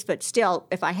my face. But still,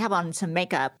 if I have on some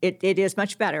makeup, it is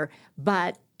much better.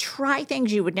 But try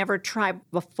things you would never try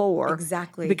before.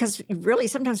 Exactly. Because really,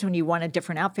 sometimes when you want a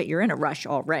different outfit, you're in a rush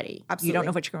already. Absolutely. You don't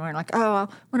know what you're going to wear. Like, oh,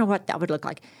 I wonder what that would look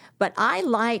like. But I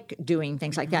like doing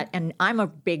things like that. And I'm a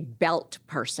big belt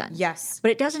person. Yes.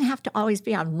 But it doesn't have to always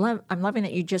be. I'm loving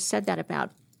that you just said that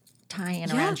about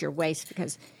tying around your waist,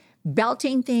 because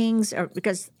belting things, or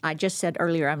because I just said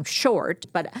earlier I'm short,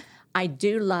 but I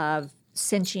do love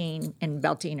cinching and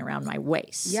belting around my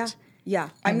waist. Yeah,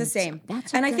 I'm the same.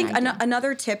 And I think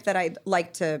another tip that I'd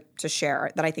like to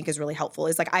share that I think is really helpful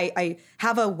is like I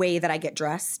have a way that I get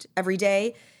dressed every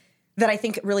day that I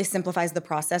think really simplifies the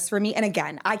process for me. And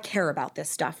again, I care about this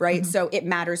stuff, right? So it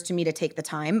matters to me to take the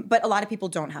time, but a lot of people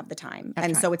don't have the time.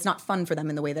 So it's not fun for them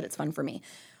in the way that it's fun for me.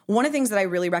 One of the things that I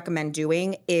really recommend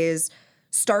doing is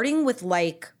starting with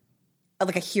like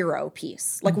a hero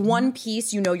piece, like one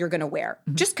piece you know you're going to wear.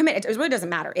 Just commit. It really doesn't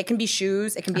matter. It can be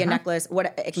shoes, it can be a necklace,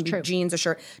 it can be jeans, a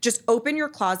shirt. Just open your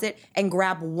closet and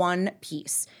grab one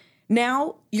piece.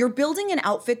 Now you're building an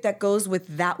outfit that goes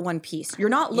with that one piece. You're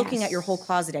not looking at your whole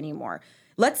closet anymore.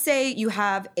 Let's say you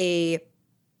have a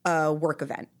work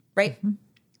event, right?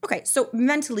 Okay, so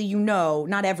mentally, you know,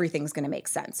 not everything's going to make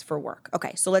sense for work.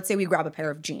 Okay, so let's say we grab a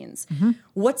pair of jeans.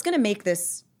 What's going to make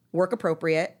this work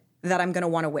appropriate that I'm going to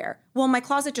want to wear? Well, my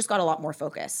closet just got a lot more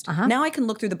focused. Now I can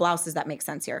look through the blouses that make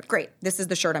sense here. Great. This is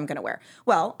the shirt I'm going to wear.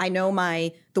 Well, I know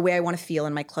the way I want to feel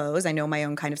in my clothes. I know my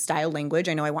own kind of style language.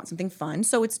 I know I want something fun.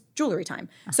 So it's jewelry time.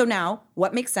 So now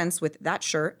what makes sense with that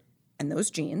shirt and those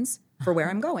jeans for where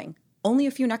I'm going? Only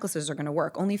a few necklaces are going to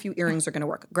work. Only a few earrings are going to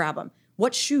work. Grab them.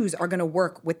 What shoes are going to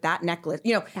work with that necklace?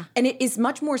 You know, and it is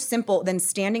much more simple than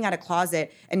standing at a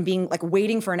closet and being like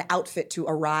waiting for an outfit to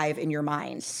arrive in your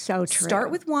mind. So true.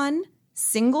 Start with one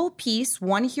single piece,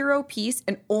 one hero piece,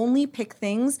 and only pick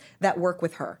things that work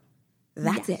with her.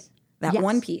 That's it. That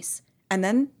one piece. And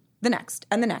then the next,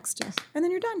 and the next. And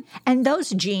then you're done. And those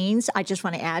jeans, I just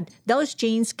want to add, those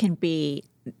jeans can be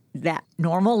that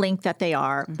normal length that they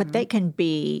are, but they can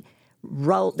be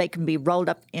rolled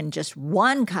up in just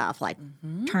one cuff, like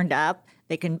turned up.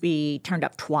 They can be turned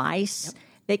up twice.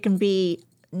 They can be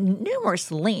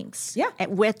numerous lengths.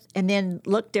 And then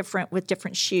look different with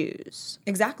different shoes.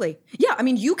 Exactly. Yeah, I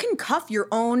mean, you can cuff your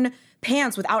own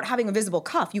pants without having a visible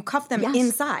cuff. You cuff them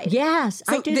inside. Yes,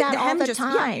 So I do that all the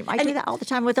time. I do that all the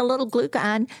time with a little glue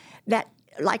gun that,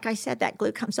 like I said, that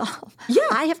glue comes off.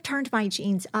 I have turned my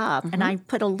jeans up and I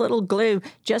put a little glue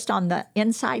just on the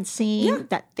inside seam,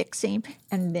 that thick seam,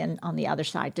 and then on the other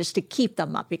side just to keep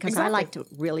them up, because I like to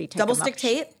really take double them stick up.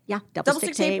 tape. Yeah, double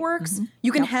stick tape works.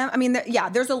 You can have. I mean,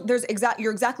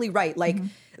 you're exactly right. Like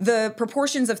the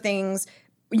proportions of things.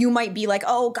 You might be like,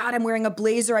 oh, God, I'm wearing a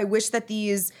blazer. I wish that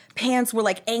these pants were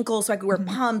like ankles so I could wear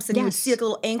pumps, and you would see like a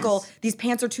little ankle. These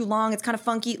pants are too long. It's kind of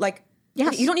funky. Like,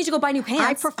 you don't need to go buy new pants.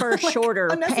 I prefer shorter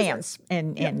unnecessary pants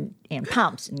and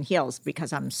pumps and heels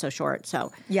because I'm so short.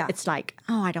 So it's like,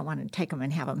 oh, I don't want to take them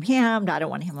and have them hemmed. I don't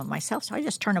want to hem them myself. So I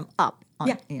just turn them up on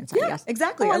the inside. Yeah,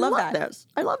 exactly. Oh, I love that. This.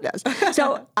 I love this.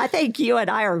 So I think you and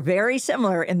I are very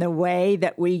similar in the way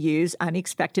that we use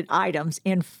unexpected items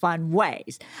in fun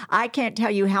ways. I can't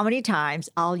tell you how many times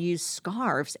I'll use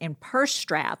scarves and purse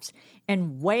straps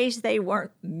in ways they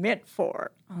weren't meant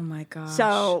for. Oh, my gosh.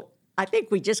 So I think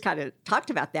we just kind of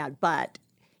talked about that, but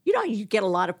you know, you get a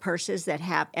lot of purses that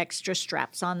have extra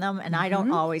straps on them, and I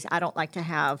like to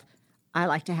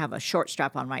have a short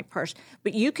strap on my purse,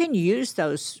 but you can use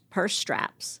those purse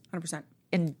straps 100%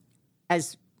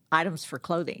 as items for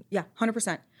clothing. Yeah,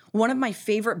 100%. One of my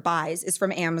favorite buys is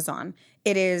from Amazon.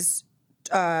 It is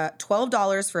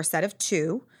 $12 for a set of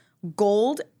 2.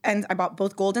 Gold, and I bought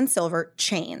both gold and silver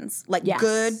chains, like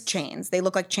good chains. They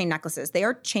look like chain necklaces. They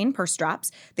are chain purse straps.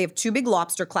 They have 2 big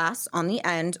lobster clasps on the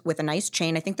end with a nice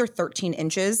chain. I think they're 13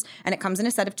 inches, and it comes in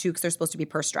a set of 2 because they're supposed to be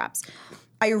purse straps.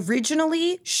 I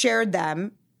originally shared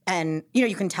them And,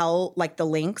 you can tell like the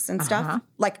links and stuff.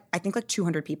 Like, I think like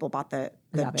 200 people bought the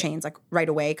chains like right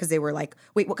away because they were like,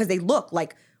 wait, because they look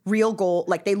like real gold.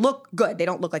 Like they look good. They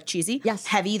don't look like cheesy. Yes.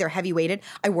 Heavy. They're heavy weighted.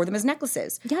 I wore them as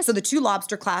necklaces. Yes. So the 2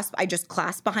 lobster clasp, I just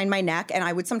clasp behind my neck, and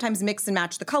I would sometimes mix and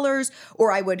match the colors,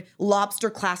 or I would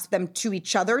lobster clasp them to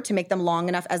each other to make them long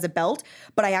enough as a belt.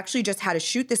 But I actually just had a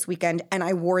shoot this weekend, and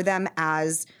I wore them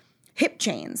as hip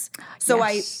chains. So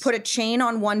Yes. I put a chain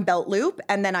on one belt loop,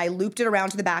 and then I looped it around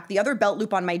to the back. The other belt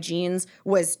loop on my jeans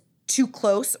was too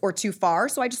close or too far,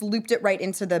 so I just looped it right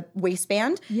into the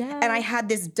waistband. Yes. And I had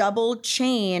this double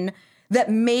chain that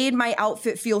made my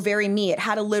outfit feel very me. It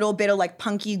had a little bit of like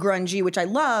punky grungy, which I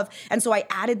love. And so I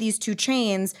added these 2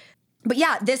 chains. But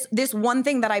yeah, this one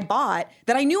thing that I bought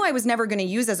that I knew I was never going to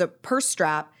use as a purse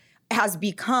strap has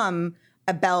become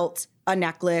a belt, a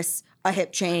necklace, a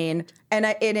hip chain, and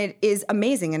it is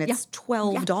amazing. And it's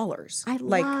 $12. I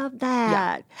love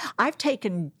that. I've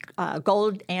taken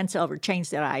gold and silver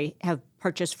chains that I have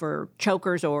purchased for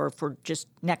chokers or for just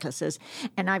necklaces,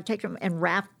 and I've taken them and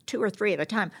wrapped 2 or 3 at a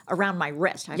time around my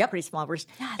wrist. I have a pretty small wrist.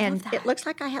 And it looks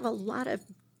like I have a lot of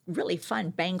really fun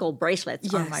bangle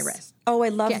bracelets on my wrist. Oh, I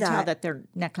love Can't that. tell that they're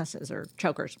necklaces or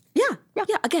chokers. Yeah.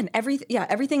 Again,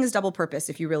 everything is double purpose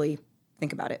if you really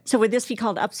think about it. So would this be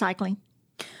called upcycling?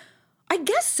 I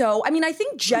guess so. I mean, I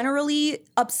think generally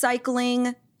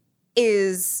upcycling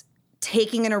is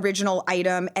taking an original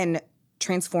item and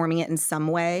transforming it in some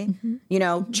way,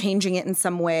 changing it in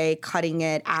some way, cutting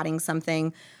it, adding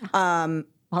something. Well,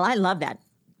 I love that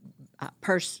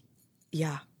purse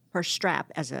Yeah.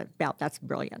 strap as a belt. That's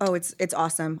brilliant. Oh, it's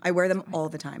awesome. I wear them all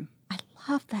the time. I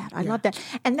love that. I love that.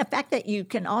 And the fact that you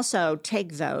can also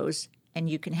take those and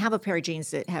you can have a pair of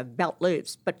jeans that have belt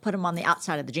loops, but put them on the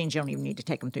outside of the jeans. You don't even need to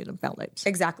take them through the belt loops.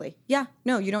 Exactly. Yeah.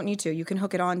 No, you don't need to. You can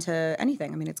hook it on to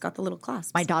anything. I mean, it's got the little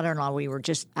clasps. My daughter-in-law, we were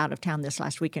just out of town this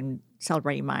last weekend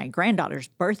celebrating my granddaughter's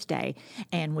birthday,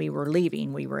 and we were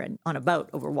leaving. We were on a boat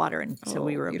over water, and so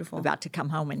we were about to come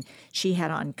home, and she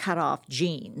had on cut-off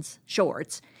jeans,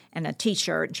 shorts, and a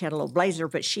T-shirt, and she had a little blazer,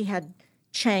 but she had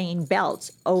chain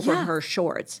belts over her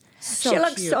shorts. So she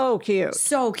looked cute. so cute.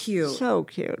 So cute. So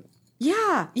cute.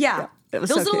 Yeah. It was Those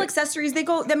so little cute. accessories, they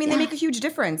make a huge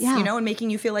difference, in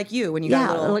making you feel like you when you Yeah, got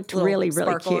a it little, looked really, really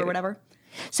sparkle or cute. whatever.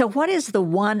 So what is the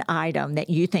one item that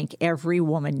you think every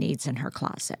woman needs in her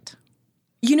closet?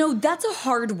 That's a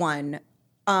hard one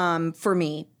for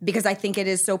me because I think it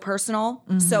is so personal.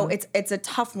 So it's a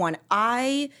tough one.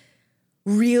 I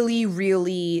really,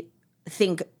 really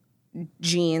think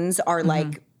jeans are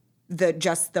like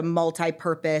the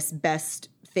multi-purpose best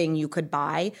thing you could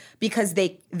buy because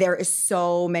there is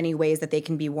so many ways that they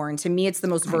can be worn. To me, it's the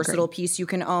most versatile piece you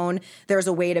can own. There's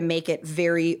a way to make it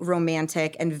very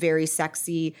romantic and very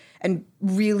sexy and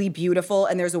really beautiful,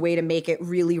 and there's a way to make it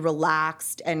really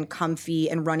relaxed and comfy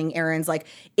and running errands. Like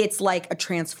it's like a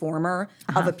transformer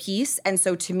of a piece. And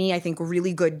so to me, I think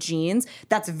really good jeans,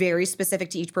 that's very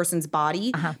specific to each person's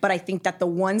body, but I think that the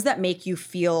ones that make you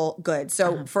feel good.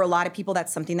 So for a lot of people,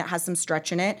 that's something that has some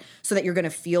stretch in it so that you're going to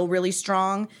feel really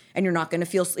strong and you're not going to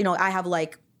feel, I have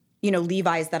like,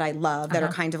 Levi's that I love that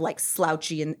are kind of like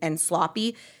slouchy and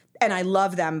sloppy. And I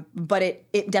love them, but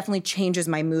it definitely changes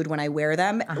my mood when I wear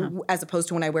them as opposed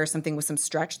to when I wear something with some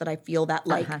stretch that I feel that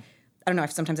like, I don't know,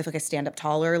 sometimes I feel like I stand up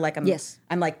taller, like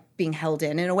I'm like being held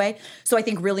in a way. So I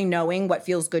think really knowing what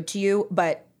feels good to you,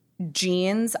 but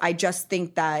jeans, I just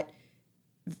think that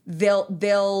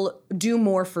they'll do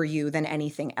more for you than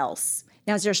anything else.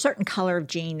 Now, is there a certain color of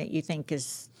jean that you think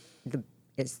is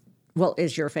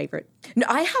your favorite? No,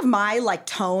 I have my like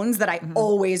tones that I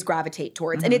always gravitate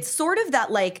towards. And it's sort of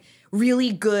that like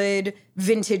really good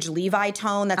vintage Levi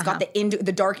tone that's got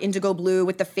the dark indigo blue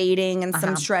with the fading and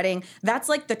some shredding. That's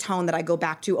like the tone that I go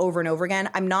back to over and over again.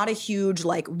 I'm not a huge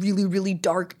like really, really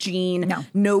dark jean,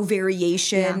 no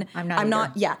variation. Yeah, I'm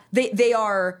not. Yeah,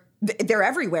 they're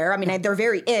everywhere. I mean, they're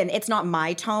very in. It's not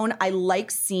my tone. I like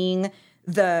seeing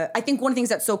I think one of the things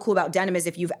that's so cool about denim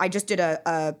is I just did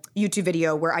a YouTube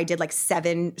video where I did like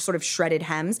 7 sort of shredded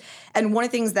hems. And one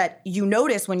of the things that you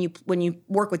notice when you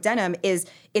work with denim is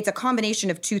it's a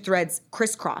combination of 2 threads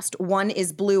crisscrossed. One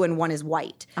is blue and one is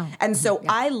white. And so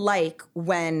I like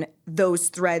when those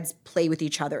threads play with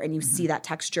each other and you see that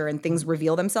texture and things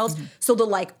reveal themselves. So the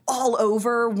like all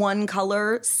over one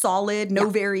color, solid, no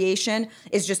variation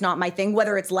is just not my thing,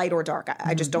 whether it's light or dark.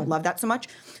 I just don't love that so much.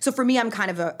 So for me, I'm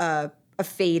kind of a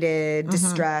faded,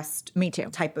 distressed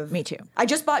type of. Me too. I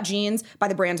just bought jeans by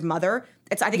the brand Mother.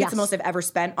 I think it's the most I've ever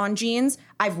spent on jeans.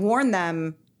 I've worn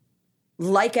them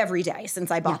like every day since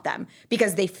I bought them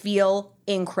because they feel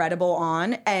incredible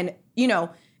on. And,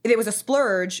 if it was a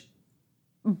splurge,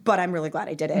 But I'm really glad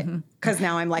I did it because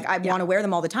now I'm like, I want to wear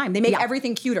them all the time. They make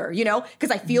everything cuter, you know, because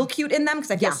I feel cute in them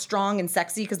because I feel strong and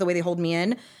sexy because the way they hold me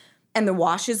in and the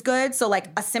wash is good. So like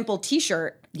a simple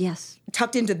t-shirt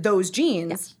tucked into those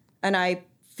jeans and I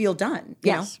feel done,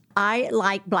 you know? I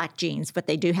like black jeans, but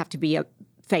they do have to be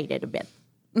faded a bit.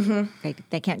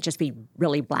 They can't just be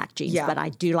really black jeans, but I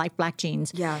do like black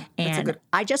jeans. Yeah, and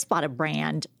I just bought a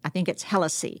brand, I think it's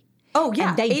Hellesy. Oh, yeah.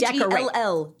 And they decorate.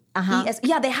 Hell.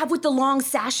 Yeah, they have with the long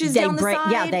sashes down the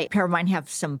side. Yeah, a pair of mine have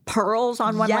some pearls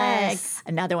on one leg.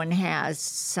 Another one has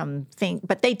something,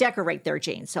 but they decorate their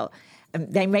jeans. So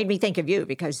they made me think of you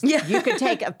because you could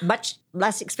take a much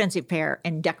less expensive pair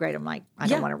and decorate them like, I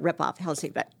don't want to rip off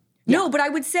Hellesy, but... No, but I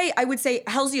would say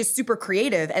Hellesy is super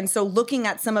creative. And so looking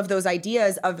at some of those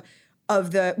ideas of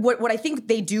the what I think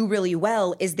they do really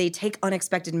well is they take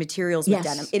unexpected materials with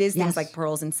denim. It is things like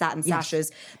pearls and satin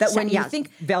sashes that when you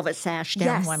think velvet sash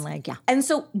down one leg, And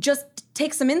so just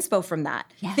take some inspo from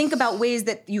that. Think about ways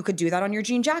that you could do that on your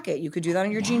jean jacket. You could do that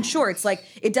on your jean shorts. Like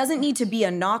it doesn't need to be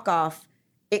a knockoff.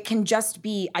 It can just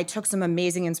be, I took some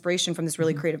amazing inspiration from this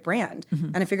really creative brand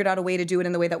and I figured out a way to do it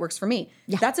in the way that works for me.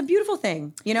 That's a beautiful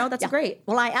thing. You know, that's great.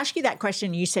 Well, I asked you that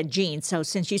question. You said jeans. So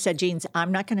since you said jeans,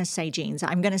 I'm not going to say jeans.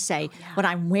 I'm going to say what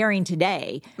I'm wearing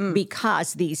today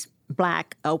because these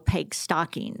black opaque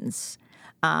stockings,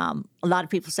 a lot of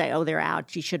people say, oh, they're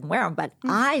out, you shouldn't wear them. But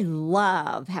I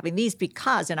love having these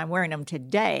because, and I'm wearing them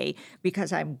today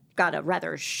because I've got a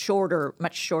rather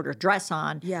much shorter dress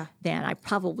on than I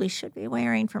probably should be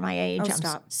wearing for my age.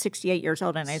 I'm 68 years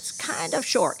old and it's kind of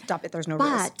short. Stop it, there's no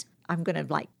rules. But I'm going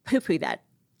to like poo-poo that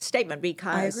statement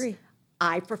because I agree.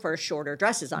 I prefer shorter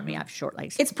dresses on me. I have short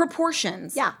legs. It's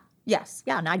proportions. Yeah. Yes.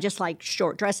 Yeah, and I just like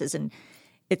short dresses. And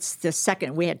it's the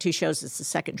second, we had two shows, it's the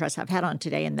second dress I've had on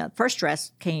today. And the first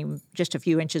dress came just a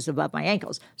few inches above my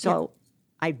ankles. So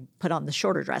I put on the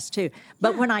shorter dress too.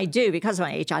 But when I do, because of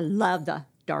my age, I love the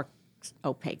dark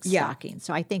opaque stockings.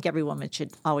 So I think every woman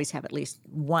should always have at least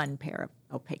one pair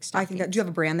of opaque stockings. I think that, do you have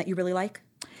a brand that you really like?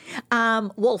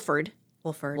 Wolford.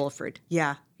 Wolford.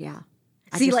 Yeah. Yeah.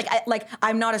 See,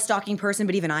 I'm not a stocking person,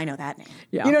 but even I know that name.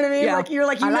 Yeah. You know what I mean? Yeah. Like you're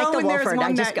like, you I know like the when there's Wolford.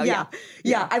 one I just that, go,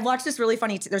 yeah. I've watched this really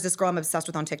funny, there's this girl I'm obsessed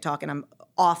with on TikTok and I'm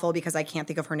awful because I can't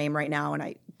think of her name right now and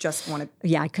I just want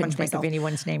to I couldn't think of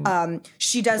anyone's name.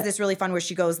 She does this really fun where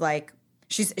she goes like,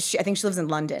 I think she lives in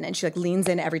London and she like leans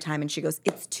in every time and she goes,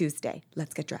 it's Tuesday,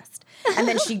 let's get dressed. And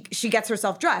then she gets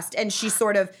herself dressed and she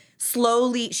sort of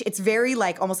slowly, it's very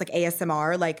like, almost like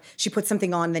ASMR, like she puts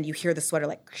something on and then you hear the sweater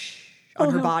like on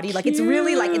her body. Like it's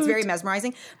really like, it's very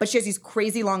mesmerizing, but she has these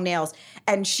crazy long nails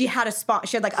and she had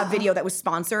like a video that was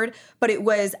sponsored, but it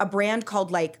was a brand called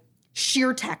like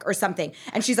Sheer Tech or something.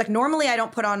 And she's like, normally I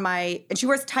don't put on and she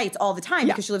wears tights all the time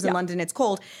because she lives in London, it's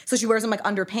cold. So she wears them like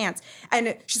under pants.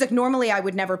 And she's like, normally I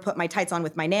would never put my tights on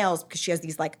with my nails because she has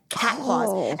these like cat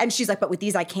claws. And she's like, but with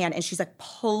these I can. And she's like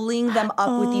pulling them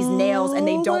up with these nails and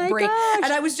they don't break. Gosh.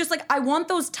 And I was just like, I want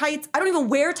those tights. I don't even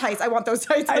wear tights. I want those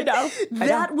tights. I know.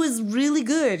 That was really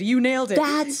good. You nailed it.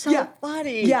 That's so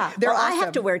funny. Yeah, they're awesome. I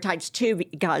have to wear tights too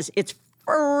because it's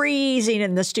freezing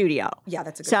in the studio. Yeah,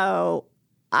 that's a good So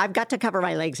I've got to cover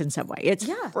my legs in some way. It's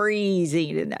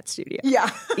freezing in that studio. Yeah.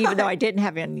 Even though I didn't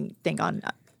have anything on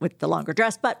with the longer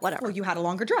dress, but whatever. Well, you had a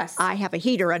longer dress. I have a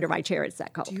heater under my chair. It's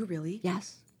that cold. Do you really?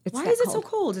 Yes. Why is it so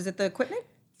cold? Is it the equipment?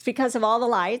 It's because of all the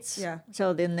lights. Yeah.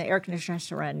 So then the air conditioner has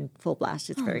to run full blast.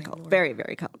 It's very cold. Very,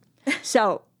 very cold.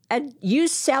 So, and you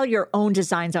sell your own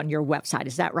designs on your website.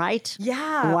 Is that right?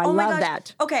 Yeah. Oh, I my love gosh.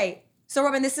 that. Okay. So,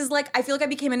 Robin, this is like, I feel like I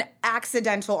became an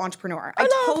accidental entrepreneur. I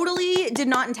totally did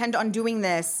not intend on doing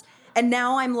this. And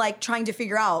now I'm like trying to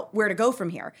figure out where to go from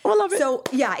here. I love it. So,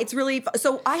 yeah, it's really,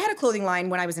 so I had a clothing line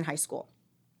when I was in high school.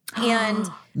 And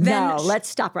then no, let's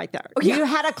stop right there. You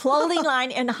had a clothing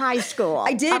line in high school.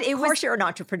 I did. Of course you're an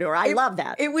entrepreneur. I love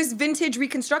that. It was vintage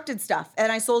reconstructed stuff.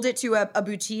 And I sold it to a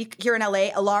boutique here in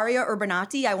LA, Ilaria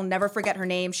Urbanati. I will never forget her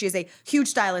name. She is a huge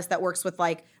stylist that works with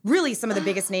like really some of the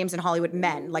biggest names in Hollywood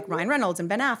men, like Ryan Reynolds and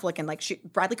Ben Affleck and like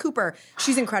Bradley Cooper.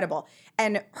 She's incredible.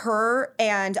 And her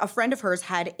and a friend of hers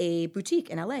had a boutique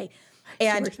in LA.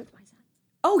 And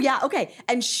oh yeah, okay.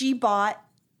 And she bought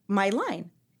my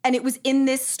line. And it was in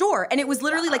this store. And it was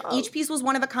literally like each piece was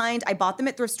one of a kind. I bought them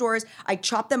at thrift stores. I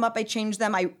chopped them up. I changed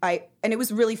them. And it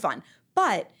was really fun.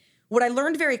 But what I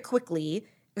learned very quickly,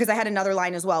 because I had another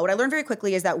line as well, what I learned very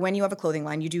quickly is that when you have a clothing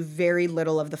line, you do very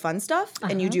little of the fun stuff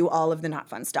and you do all of the not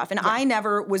fun stuff. And I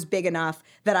never was big enough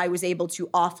that I was able to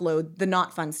offload the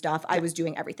not fun stuff. I was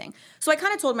doing everything. So I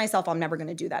kind of told myself I'm never going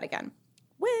to do that again.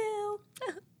 Well,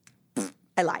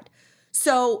 I lied.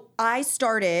 So I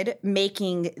started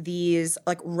making these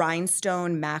like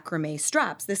rhinestone macrame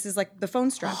straps. This is like the phone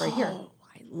strap right here.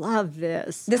 I love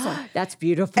this. This one. That's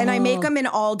beautiful. And I make them in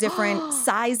all different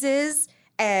sizes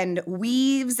and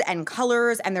weaves and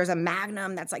colors. And there's a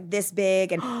magnum that's like this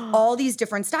big and all these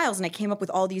different styles. And I came up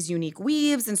with all these unique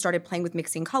weaves and started playing with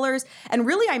mixing colors. And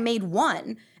really, I made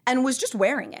one and was just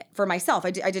wearing it for myself.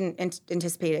 I didn't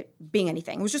anticipate it being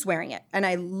anything. I was just wearing it. And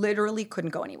I literally couldn't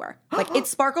go anywhere. Like it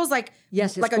sparkles like,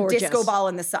 yes, it's like gorgeous. A disco ball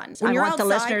in the sun. When I you're want the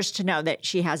outside, listeners to know that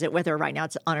she has it with her right now.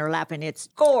 It's on her lap and it's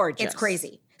gorgeous. it's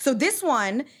crazy. So this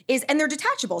one is, and they're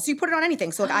detachable. So you put it on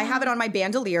anything. So like I have it on my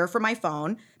bandolier for my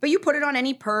phone, but you put it on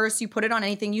any purse, you put it on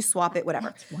anything, you swap it, whatever.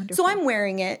 That's wonderful. So I'm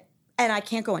wearing it and I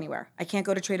can't go anywhere. I can't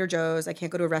go to Trader Joe's. I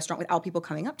can't go to a restaurant without people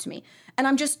coming up to me. And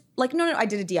I'm just like, no, I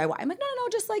did a DIY. I'm like, no,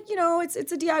 just like,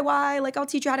 it's a DIY. Like I'll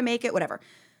teach you how to make it, whatever.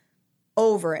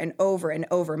 Over and over and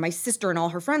over. My sister and all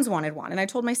her friends wanted one. And I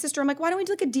told my sister, I'm like, why don't we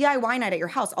do like a DIY night at your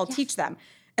house? I'll teach them.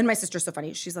 And my sister's so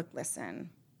funny. She's like, listen,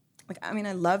 like, I mean,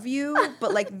 I love you,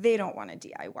 but like they don't want a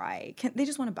DIY. They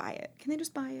just want to buy it. Can they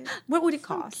just buy it? What would it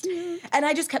cost? And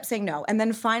I just kept saying no. And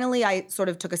then finally I sort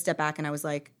of took a step back and I was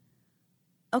like,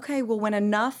 okay, well,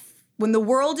 when the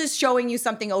world is showing you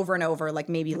something over and over, like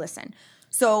maybe listen.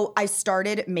 So I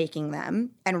started making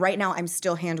them. And right now I'm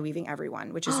still hand weaving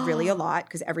everyone, which is really a lot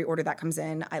because every order that comes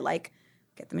in, I like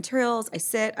get the materials, I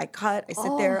sit, I cut, I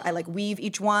sit there, I like weave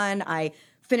each one, I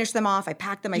finish them off, I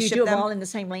pack them, I ship them. Do you do them all in the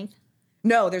same length?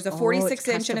 No, there's a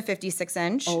 46-inch and a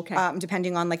 56-inch,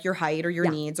 depending on like your height or your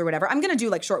needs or whatever. I'm going to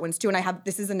do like short ones too. And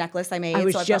this is a necklace I made. I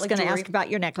was so just going to ask about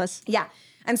your necklace. Yeah.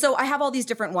 And so I have all these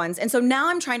different ones. And so now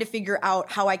I'm trying to figure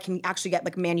out how I can actually get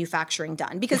like manufacturing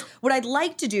done. Because what I'd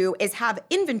like to do is have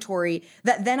inventory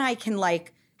that then I can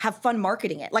like have fun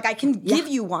marketing it. Like I can give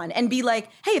you one and be like,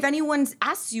 hey, if anyone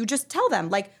asks you, just tell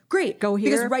them. Like, great. Go here,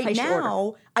 because right place your now,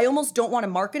 order. I almost don't want to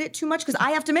market it too much because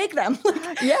I have to make them.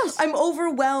 Like, yes. I'm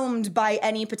overwhelmed by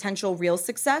any potential real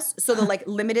success. So the like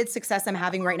limited success I'm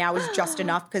having right now is just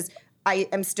enough because I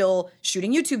am still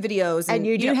shooting YouTube videos. And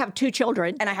you do have 2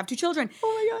 children. And I have 2 children.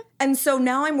 Oh my God. And so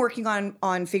now I'm working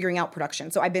on figuring out production.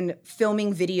 So I've been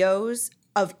filming videos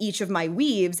of each of my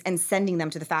weaves and sending them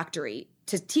to the factory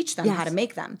to teach them how to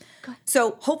make them.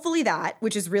 So hopefully that,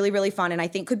 which is really, really fun and I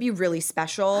think could be really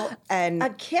special. And a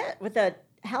kit with a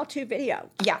how-to video.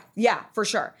 Yeah, for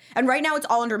sure. And right now it's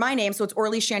all under my name. So it's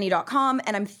orlyshani.com.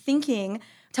 And I'm thinking,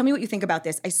 tell me what you think about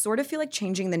this. I sort of feel like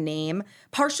changing the name,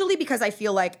 partially because I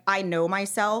feel like I know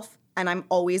myself and I'm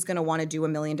always going to want to do a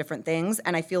million different things.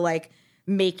 And I feel like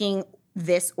making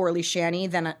this Orly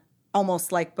Shani then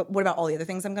almost like, but what about all the other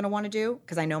things I'm going to want to do?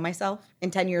 Because I know myself.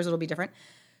 In 10 years, it'll be different.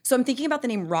 So I'm thinking about the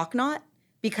name Rock Knot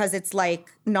because it's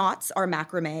like knots are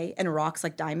macrame and rocks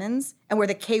like diamonds, and where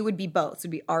the K would be both. So it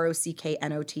would be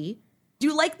ROCKNOT. Do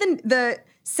you like the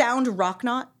sound Rock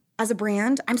Knot as a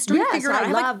brand? I'm starting to figure it out. I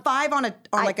have like 5 on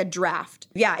like a draft.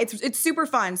 Yeah, it's super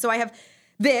fun. So I have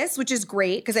this, which is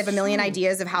great because I have a million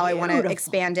ideas of how I want to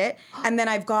expand it. And then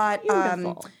I've got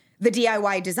the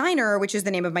DIY Designer, which is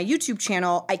the name of my YouTube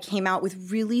channel. I came out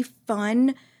with really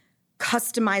fun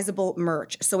customizable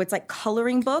merch. So it's like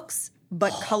coloring books,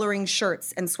 but coloring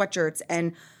shirts and sweatshirts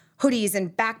and hoodies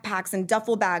and backpacks and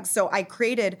duffel bags. So I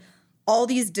created all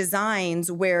these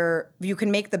designs where you can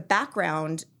make the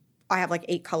background. I have like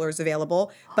 8 colors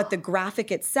available, but the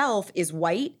graphic itself is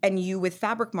white and you with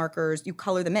fabric markers, you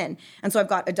color them in. And so I've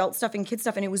got adult stuff and kid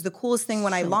stuff. And it was the coolest thing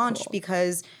when I launched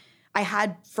because I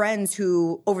had friends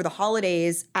who, over the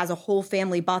holidays, as a whole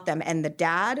family bought them. And the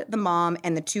dad, the mom,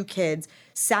 and the 2 kids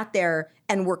sat there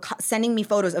and were sending me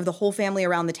photos of the whole family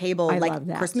around the table,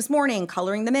 like Christmas morning,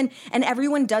 coloring them in. And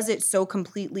everyone does it so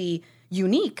completely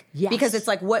unique. Yes. Because it's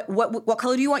like, what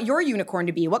color do you want your unicorn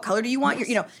to be? What color do you want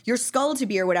your skull to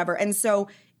be or whatever? And so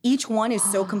each one is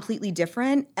so completely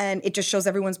different and it just shows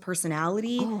everyone's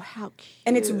personality. Oh, how cute.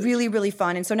 And it's really, really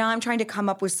fun. And so now I'm trying to come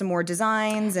up with some more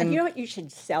designs. And you know what you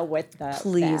should sell with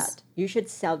Please. You should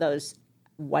sell those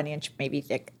 1-inch, maybe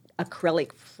thick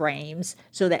acrylic frames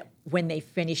so that when they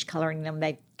finish coloring them,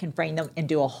 they can frame them and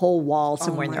do a whole wall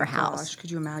somewhere in their house. Could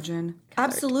you imagine?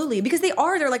 Absolutely. Because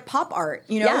they're like pop art,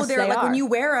 Yes, they're they like are. when you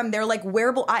wear them, they're like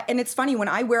wearable. And it's funny when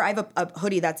I have a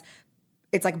hoodie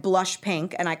it's like blush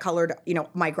pink and I colored,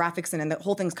 my graphics in and the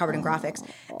whole thing's covered in graphics.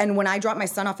 And when I drop my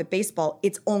son off at baseball,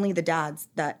 it's only the dads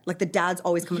the dads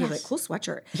always come in and be like, cool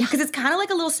sweatshirt. Because it's kind of like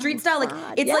a little street style. Like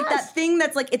it's like that thing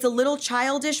that's like, it's a little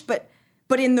childish, but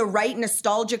in the right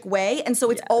nostalgic way. And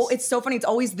so it's so funny. It's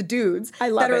always the dudes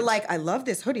that are like, I love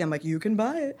this hoodie. I'm like, you can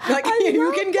buy it. Like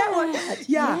you can get one.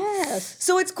 Yeah. Yes.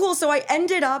 So it's cool. So I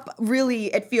ended up really,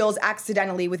 it feels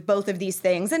accidentally with both of these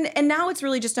things. And now it's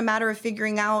really just a matter of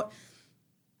figuring out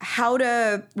how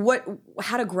to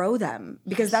grow them,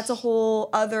 because that's a whole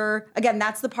other, again,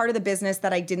 that's the part of the business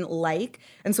that I didn't like.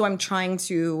 And so I'm trying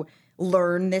to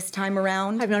learn this time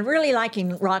around. I've been really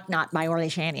liking Rock Knot by Orly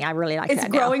Shani. I really like It's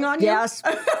that growing now. on you? Yes.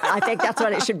 I think that's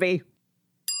what it should be.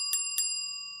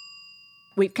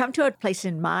 We've come to a place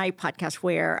in my podcast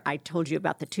where I told you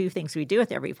about the 2 things we do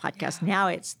with every podcast. Now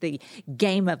it's the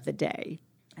game of the day.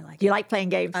 I like Do you it. like playing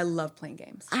games? I love playing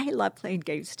games. I love playing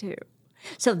games too.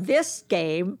 So this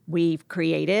game we've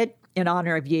created in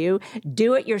honor of you,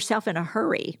 Do It Yourself in a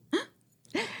Hurry.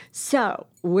 So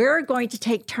we're going to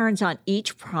take turns on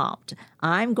each prompt.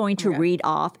 I'm going to read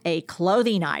off a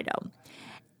clothing item,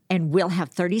 and we'll have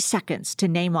 30 seconds to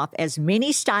name off as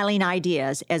many styling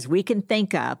ideas as we can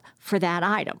think of for that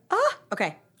item.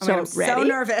 Okay. So I'm so ready?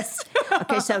 nervous.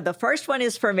 Okay, so the first one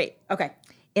is for me. Okay.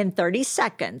 In 30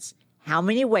 seconds, how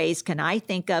many ways can I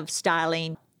think of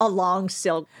styling a long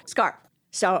silk scarf?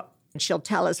 So she'll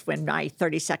tell us when my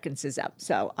 30 seconds is up.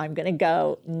 So I'm going to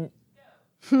go.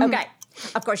 Okay.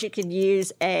 Of course, you can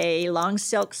use a long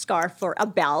silk scarf for a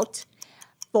belt,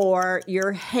 for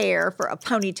your hair, for a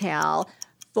ponytail,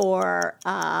 for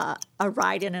a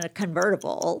ride in a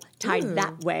convertible tied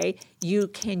that way. You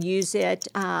can use it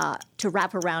to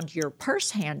wrap around your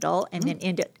purse handle and then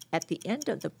end it at the end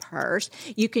of the purse.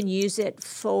 You can use it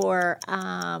for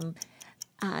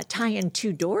tying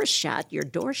 2 doors shut, your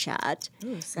door shut.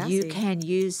 Ooh, sassy. You can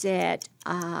use it,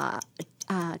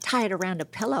 tie it around a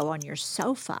pillow on your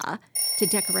sofa to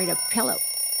decorate a pillow.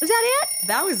 Was that it?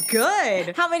 That was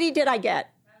good. How many did I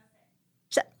get?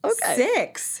 Okay.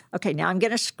 6. Okay, now I'm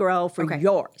going to scroll for Okay.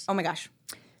 yours. Oh my gosh.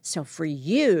 So for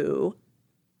you,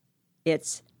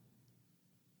 it's,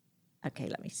 okay,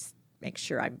 let me make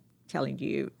sure I'm telling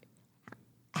you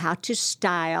how to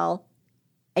style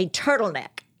a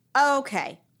turtleneck.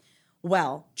 Okay.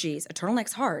 Well, geez, a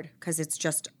turtleneck's hard because it's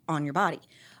just on your body.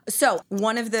 So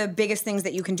one of the biggest things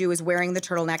that you can do is wearing the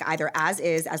turtleneck either as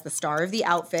is, as the star of the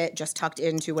outfit, just tucked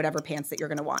into whatever pants that you're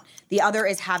going to want. The other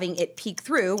is having it peek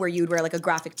through, where you'd wear like a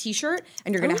graphic t-shirt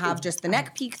and you're going to have just the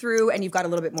neck peek through, and you've got a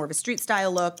little bit more of a street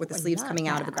style look with the sleeves coming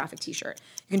out of a graphic t-shirt.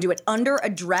 You can do it under a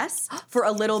dress for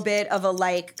a little bit of a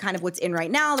like kind of what's in right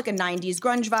now, like a 90s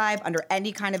grunge vibe, under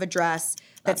any kind of a dress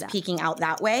that's peeking out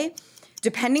that way.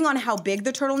 Depending on how big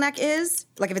the turtleneck is,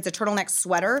 like if it's a turtleneck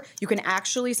sweater, you can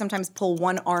actually sometimes pull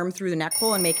one arm through the neck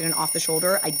hole and make it an off the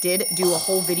shoulder. I did do a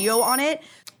whole video on it.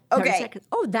 30 Okay. seconds.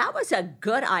 Oh, that was a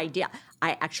good idea.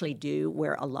 I actually do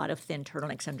wear a lot of thin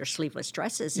turtlenecks under sleeveless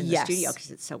dresses in the Yes. studio because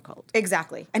it's so cold.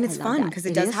 Exactly. And it's love fun that. because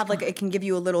It it does is have like, fun. it can give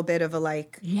you a little bit of a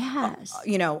like, Yes.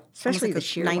 you know, Especially almost like the a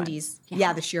sheer 90s. ones.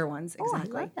 Yeah, the sheer ones. Oh,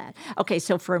 Exactly. I love that. Okay,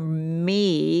 so for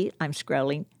me, I'm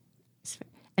scrolling.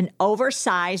 An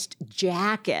oversized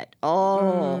jacket.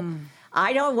 Oh,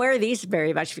 I don't wear these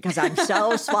very much because I'm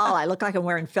so small. I look like I'm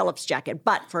wearing Phillips jacket.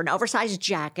 But for an oversized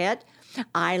jacket,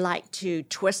 I like to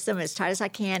twist them as tight as I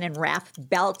can and wrap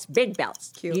belts, big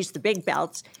belts. Cute. Use the big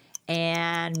belts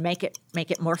and make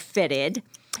it more fitted.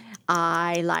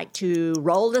 I like to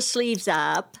roll the sleeves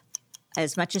up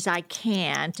as much as I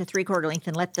can to 3/4 length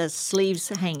and let the sleeves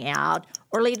hang out,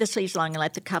 or leave the sleeves long and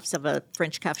let the cuffs of a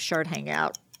French cuff shirt hang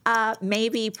out.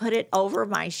 Maybe put it over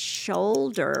my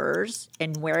shoulders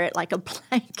and wear it like a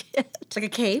blanket. Like a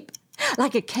cape.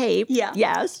 Like a cape. Yeah.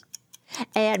 Yes.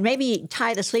 And maybe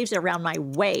tie the sleeves around my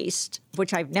waist,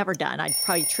 which I've never done. I'd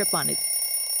probably trip on it.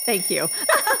 Thank you.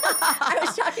 I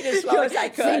was talking as slow as I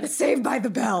could. Saved by the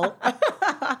bell.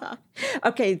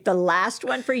 Okay, the last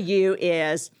one for you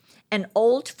is an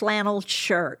old flannel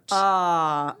shirt.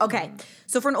 Okay.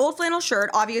 So for an old flannel shirt,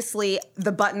 obviously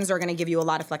the buttons are going to give you a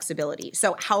lot of flexibility.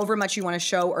 So however much you want to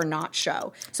show or not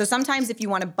show. So sometimes if you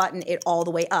want to button it all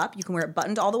the way up, you can wear it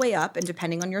buttoned all the way up. And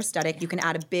depending on your aesthetic, you can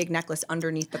add a big necklace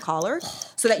underneath the collar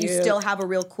so that you still have a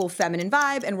real cool feminine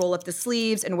vibe, and roll up the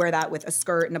sleeves and wear that with a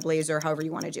skirt and a blazer, however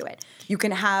you want to do it. You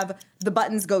can have the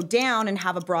buttons go down and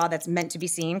have a bra that's meant to be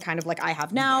seen, kind of like I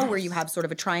have now, where you have sort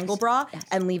of a triangle bra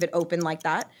and leave it open like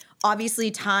that. Obviously,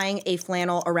 tying a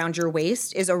flannel around your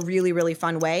waist is a really, really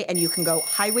fun way, and you can go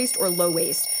high waist or low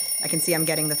waist. I can see I'm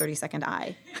getting the 30-second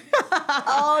eye.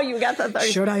 Oh, you got the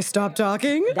 30. Should I stop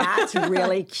talking? That's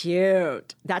really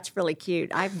cute. That's really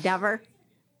cute. I've never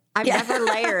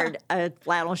layered a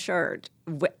flannel shirt,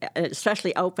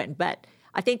 especially open. But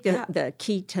I think the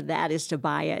key to that is to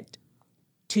buy it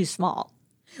too small.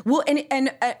 Well,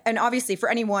 and obviously for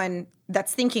anyone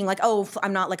that's thinking like, oh,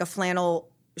 I'm not like a flannel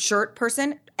shirt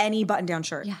person, any button-down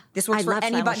shirt. Yeah. This works I for love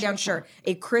any flannel button-down shirts, shirt.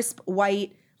 A crisp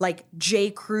white, like J.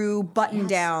 Crew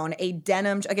button-down, a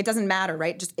denim, like it doesn't matter,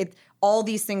 right? Just all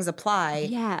these things apply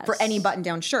Yes. for any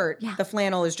button-down shirt. Yeah. The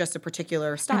flannel is just a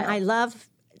particular style. And I love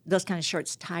those kind of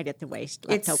shorts tied at the waist,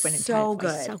 left It's open and so tied at the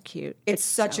waist. good. So cute. It's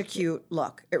such so a cute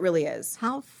look. It really is.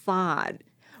 How fun.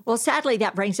 Well, sadly,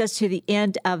 that brings us to the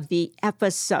end of the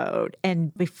episode.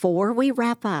 And before we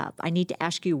wrap up, I need to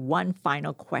ask you one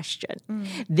final question.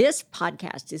 This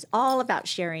podcast is all about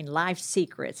sharing life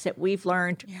secrets that we've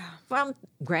learned from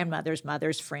grandmothers,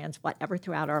 mothers, friends, whatever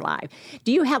throughout our life.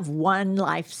 Do you have one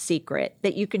life secret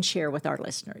that you can share with our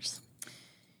listeners?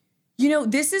 You know,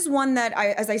 this is one that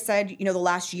as I said, the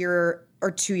last year or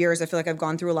 2 years, I feel like I've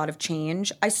gone through a lot of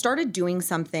change. I started doing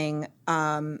something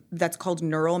that's called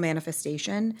neural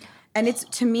manifestation. And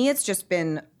to me, it's just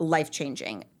been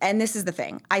life-changing. And this is the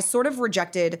thing. I sort of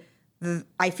rejected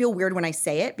I feel weird when I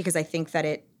say it because I think that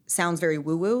it sounds very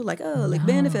woo-woo, like,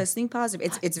 manifest, think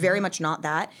positive. It's very much not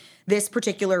that. This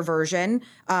particular version,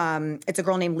 it's a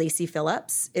girl named Lacey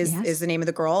Phillips is the name of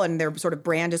the girl, and their sort of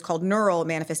brand is called Neural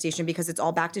Manifestation because it's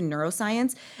all backed in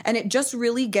neuroscience, and it just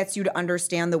really gets you to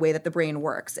understand the way that the brain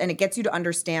works, and it gets you to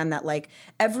understand that, like,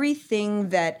 everything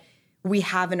that we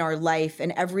have in our life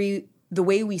and the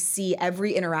way we see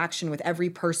every interaction with every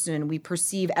person, we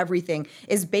perceive everything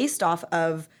is based off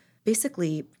of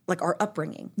basically like our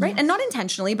upbringing, right? And not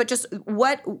intentionally, but just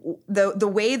what the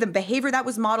way the behavior that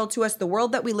was modeled to us, the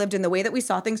world that we lived in, the way that we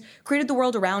saw things created the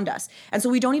world around us. And so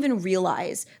we don't even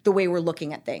realize the way we're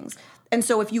looking at things. And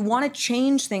so if you want to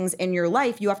change things in your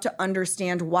life, you have to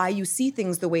understand why you see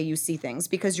things the way you see things,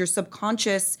 because your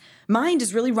subconscious mind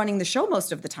is really running the show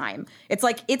most of the time. It's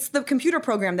like it's the computer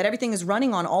program that everything is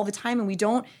running on all the time, and we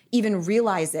don't even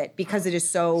realize it because it is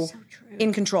so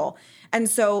in control. And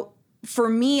so for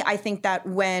me, I think that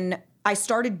when I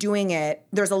started doing it,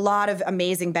 there's a lot of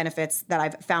amazing benefits that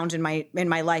I've found in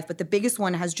my life. But the biggest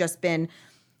one has just been,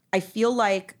 I feel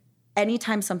like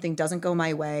anytime something doesn't go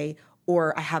my way,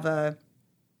 or I have a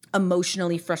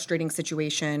emotionally frustrating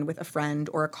situation with a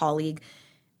friend or a colleague,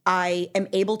 I am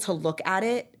able to look at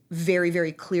it very,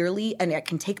 very clearly, and I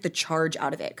can take the charge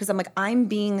out of it. Because I'm like, I'm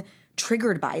being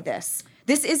triggered by this.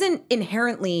 This isn't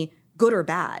inherently good or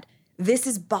bad. This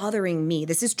is bothering me.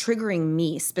 This is triggering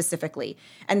me specifically.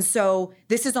 And so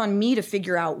this is on me to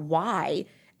figure out why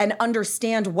and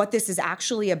understand what this is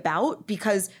actually about,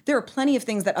 because there are plenty of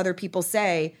things that other people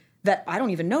say that I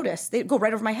don't even notice. They go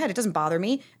right over my head. It doesn't bother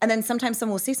me. And then sometimes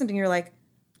someone will say something and you're like,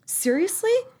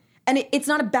 seriously? And it's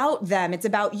not about them. It's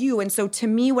about you. And so to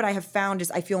me, what I have found is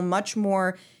I feel much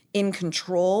more in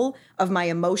control of my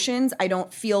emotions.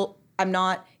 I'm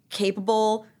not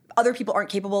capable. Other people aren't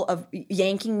capable of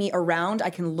yanking me around. I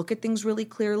can look at things really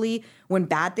clearly. When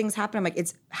bad things happen, I'm like,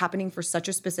 it's happening for such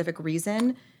a specific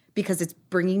reason because it's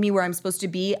bringing me where I'm supposed to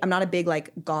be. I'm not a big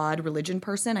like God religion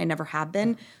person. I never have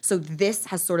been. So this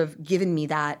has sort of given me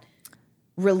that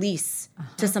release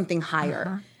to something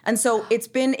higher. And so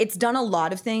it's done a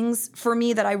lot of things for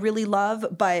me that I really love,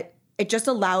 but it just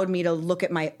allowed me to look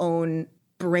at my own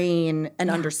brain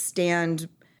and understand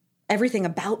everything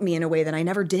about me in a way that I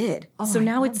never did. So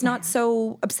now it's not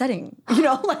so upsetting.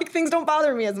 Like things don't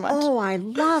bother me as much. Oh, I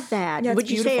love that. Yeah, Would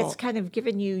you say beautiful. it's kind of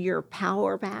given you your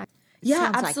power back? Yeah,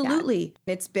 Sounds like that. absolutely.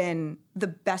 It's been the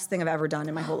best thing I've ever done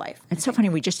in my whole life. It's so funny.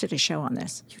 We just did a show on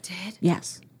this. You did?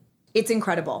 Yes. It's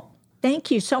incredible.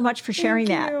 Thank you so much for sharing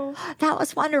that. That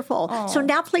was wonderful. So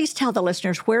now please tell the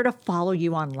listeners where to follow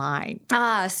you online.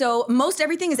 So most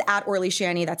everything is at Orly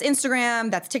Shani. That's Instagram,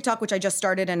 that's TikTok, which I just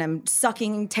started and I'm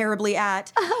sucking terribly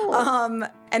at.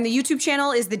 And the YouTube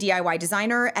channel is The DIY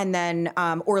Designer. And then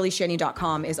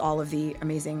OrlyShani.com is all of the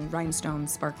amazing rhinestone,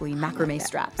 sparkly macrame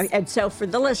straps. And so for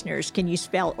the listeners, can you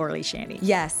spell Orly Shani?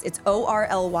 Yes, it's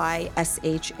OrlyShani.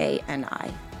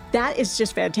 That is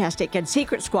just fantastic. And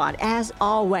Secret Squad, as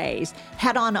always,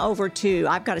 head on over to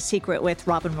I've Got a Secret with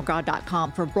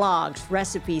RobinMcGraw.com for blogs,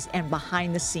 recipes, and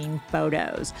behind-the-scene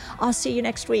photos. I'll see you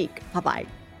next week. Bye-bye.